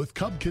possible with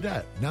Cub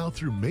Cadet now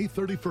through May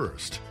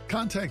 31st.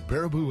 Contact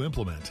Baraboo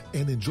Implement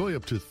and enjoy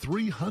up to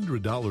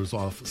 $300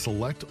 off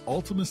select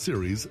Ultima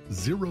Series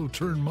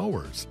zero-turn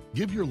mowers.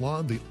 Give your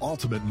lawn the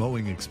ultimate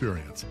mowing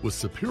experience with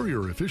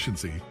superior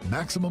efficiency,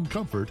 maximum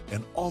comfort,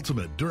 and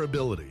ultimate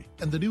durability.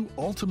 And the new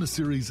Ultima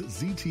Series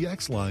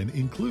ZTX line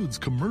includes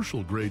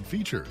commercial-grade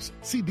features.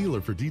 See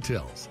dealer for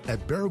details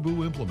at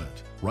Baraboo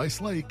Implement,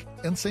 Rice Lake,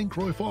 and St.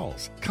 Croix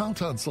Falls.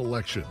 Count on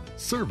selection,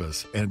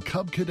 service, and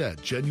Cub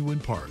Cadet genuine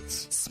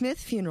parts. Smith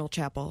Funeral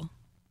Chapel.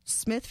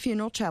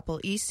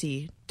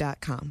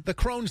 SmithFuneralChapelEC.com. The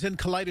Crohn's and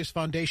Colitis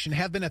Foundation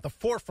have been at the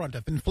forefront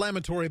of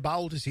inflammatory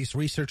bowel disease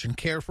research and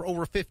care for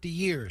over 50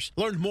 years.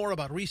 Learn more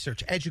about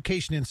research,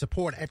 education, and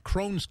support at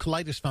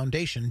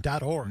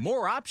Crohn'sColitisFoundation.org.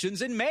 More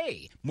options in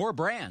May. More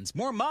brands,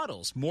 more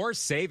models, more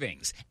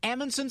savings.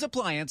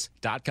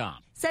 Amundsen'sAppliance.com.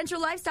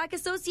 Central Livestock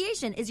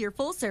Association is your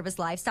full-service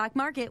livestock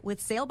market with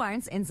sale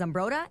barns in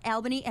Zumbrota,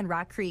 Albany, and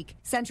Rock Creek.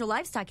 Central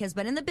Livestock has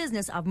been in the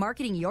business of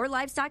marketing your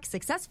livestock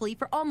successfully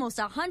for almost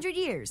 100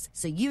 years,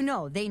 so you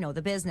know they know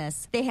the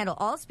business. They handle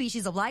all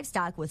species of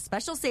livestock with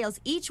special sales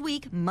each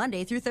week,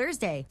 Monday through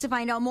Thursday. To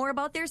find out more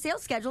about their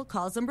sales schedule,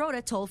 call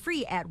Zumbrota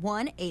toll-free at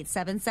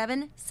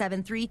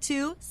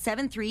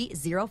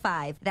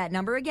 1-877-732-7305. That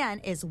number again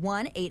is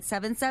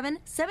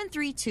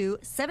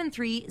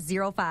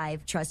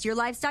 1-877-732-7305. Trust your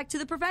livestock to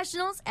the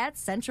professionals at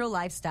Central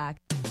Livestock.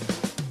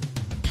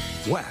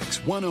 Wax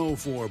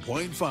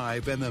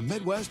 104.5 and the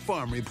Midwest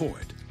Farm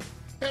Report.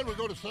 And we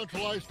go to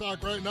Central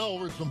Livestock right now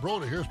over at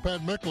Zumbrota. Here's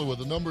Pat Mickla with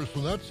the numbers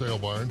from that sale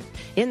barn.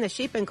 In the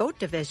sheep and goat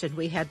division,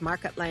 we had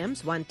market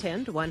lambs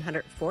 110 to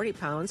 140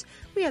 pounds.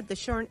 We had the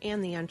shorn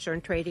and the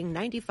unshorn trading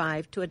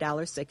 95 to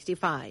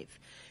 $1.65.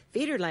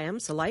 Feeder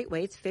lambs, the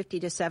lightweights 50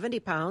 to 70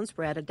 pounds,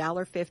 were at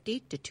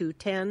 $1.50 to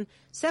 $2.10.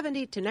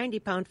 70 to 90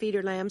 pound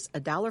feeder lambs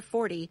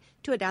 $1.40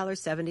 to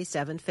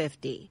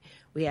 $1.7750.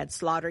 We had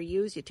slaughter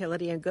ewes,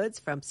 utility and goods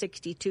from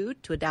 $62 to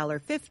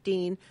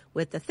 $1.15,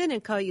 with the thin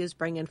and cull ewes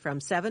bringing from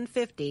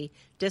 $7.50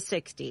 to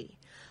 $60.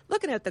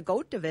 Looking at the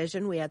goat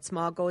division, we had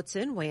small goats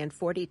in weighing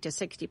 40 to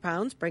 60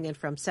 pounds, bringing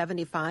from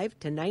 $75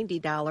 to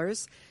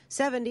 $90.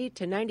 70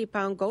 to 90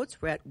 pound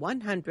goats were at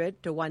 $100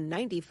 to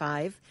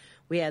 $195.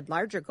 We had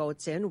larger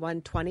goats in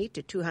 120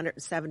 to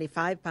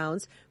 275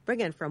 pounds,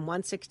 bringing from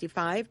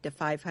 $165 to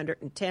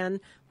 $510,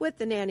 with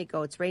the nanny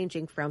goats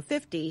ranging from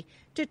 $50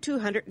 to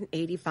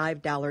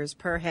 $285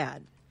 per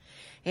head.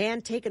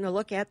 And taking a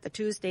look at the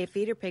Tuesday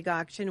feeder pig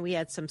auction, we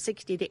had some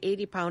 60 to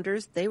 80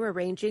 pounders. They were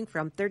ranging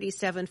from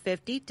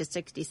 $37.50 to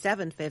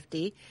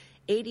 $67.50.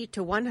 80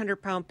 to 100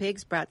 pound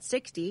pigs brought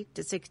 $60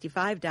 to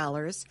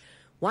 $65.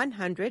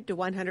 100 to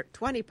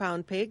 120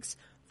 pound pigs,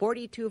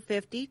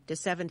 $42.50 to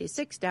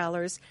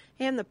 $76,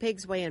 and the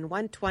pigs weighing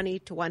 120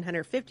 to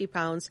 150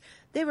 pounds,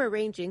 they were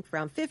ranging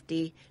from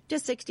 $50 to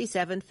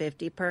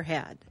 $67.50 per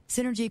head.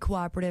 Synergy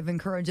Cooperative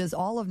encourages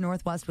all of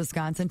Northwest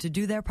Wisconsin to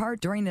do their part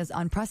during this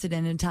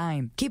unprecedented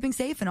time, keeping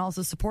safe and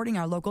also supporting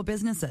our local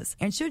businesses.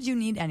 And should you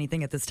need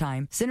anything at this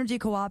time, Synergy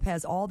Co-op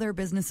has all their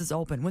businesses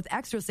open with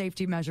extra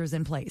safety measures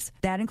in place.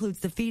 That includes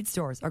the feed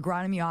stores,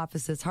 agronomy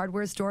offices,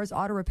 hardware stores,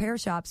 auto repair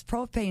shops,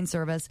 propane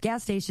service,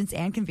 gas stations,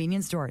 and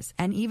convenience stores,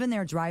 and even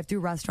their drive-through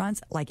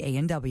restaurants like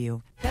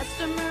A&W.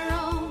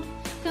 Customer-owned,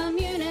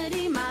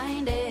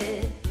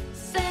 community-minded,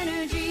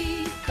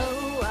 Synergy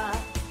Co-op.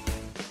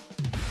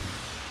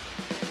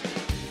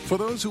 For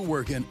those who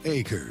work in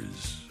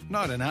acres,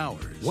 not in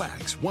hours,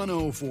 Wax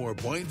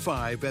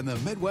 104.5 and the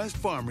Midwest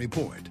Farm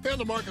Report. And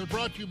the market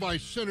brought to you by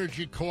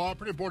Synergy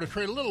Cooperative. Board of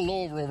Trade a little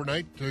lower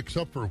overnight,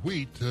 except for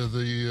wheat.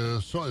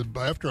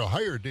 After a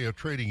higher day of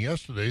trading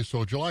yesterday,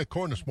 so July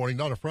corn this morning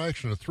down a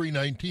fraction of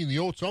 $3.19. The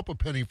oats up a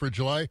penny for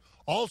July,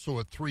 also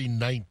at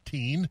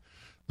 $3.19.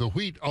 The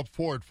wheat up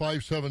 4 at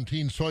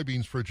 $5.17.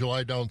 Soybeans for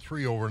July down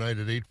 3 overnight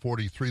at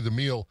 $8.43. The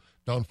meal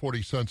down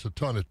 40 cents a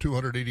ton at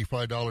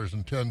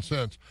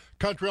 $285.10.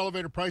 Country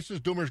elevator prices,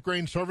 Doomer's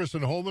Grain Service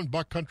in Holman,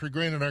 Buck Country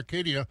Grain in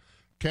Arcadia.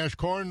 Cash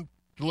corn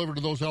delivered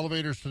to those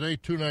elevators today,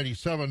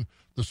 $2.97.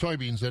 The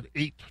soybeans at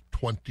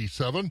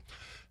 $8.27.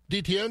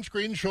 DTN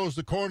screen shows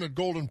the corn at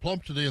Golden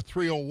Plump today at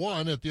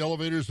 $3.01. At the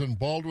elevators in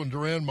Baldwin,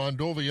 Durand,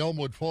 Mondova,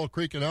 Elmwood, Fall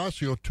Creek, and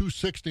Osseo,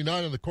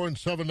 $2.69 on the corn,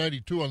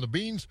 $7.92 on the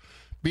beans.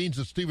 Beans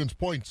at Stevens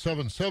Point,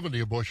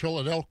 $7.70 a bushel.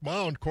 At Elk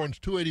Mound, corn's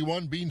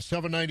 $2.81, beans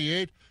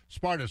 $7.98.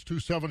 Sparta's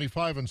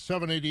 $2.75 and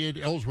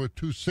 $7.88. Ellsworth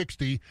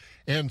 $2.60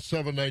 and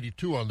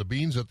 $7.92 on the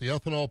beans. At the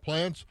ethanol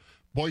plants,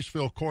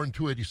 Boyceville corn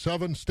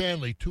 $2.87,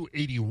 Stanley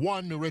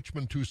 $2.81, New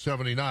Richmond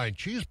 $2.79.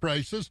 Cheese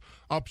prices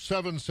up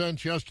 7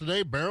 cents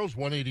yesterday. Barrels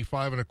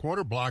 $1.85 and a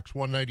quarter. Blocks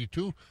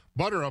 $1.92.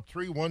 Butter up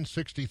 3,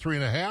 $1.63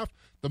 and a half.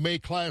 The May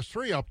Class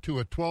 3 up to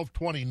at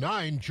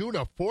 $12.29. June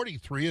up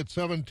 43 at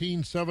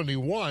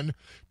 $17.71.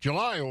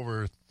 July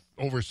over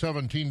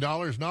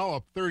 $17 now,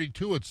 up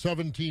 32 at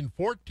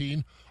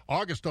 $17.14.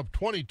 August up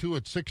 22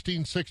 at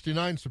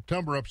 $16.69.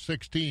 September up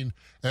 16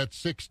 at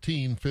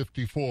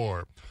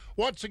 $16.54.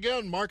 Once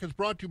again, markets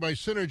brought to you by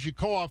Synergy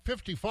Co-op.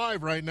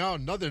 55 right now.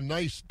 Another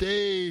nice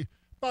day.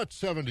 About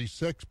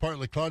 76,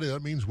 partly cloudy.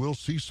 That means we'll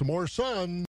see some more sun.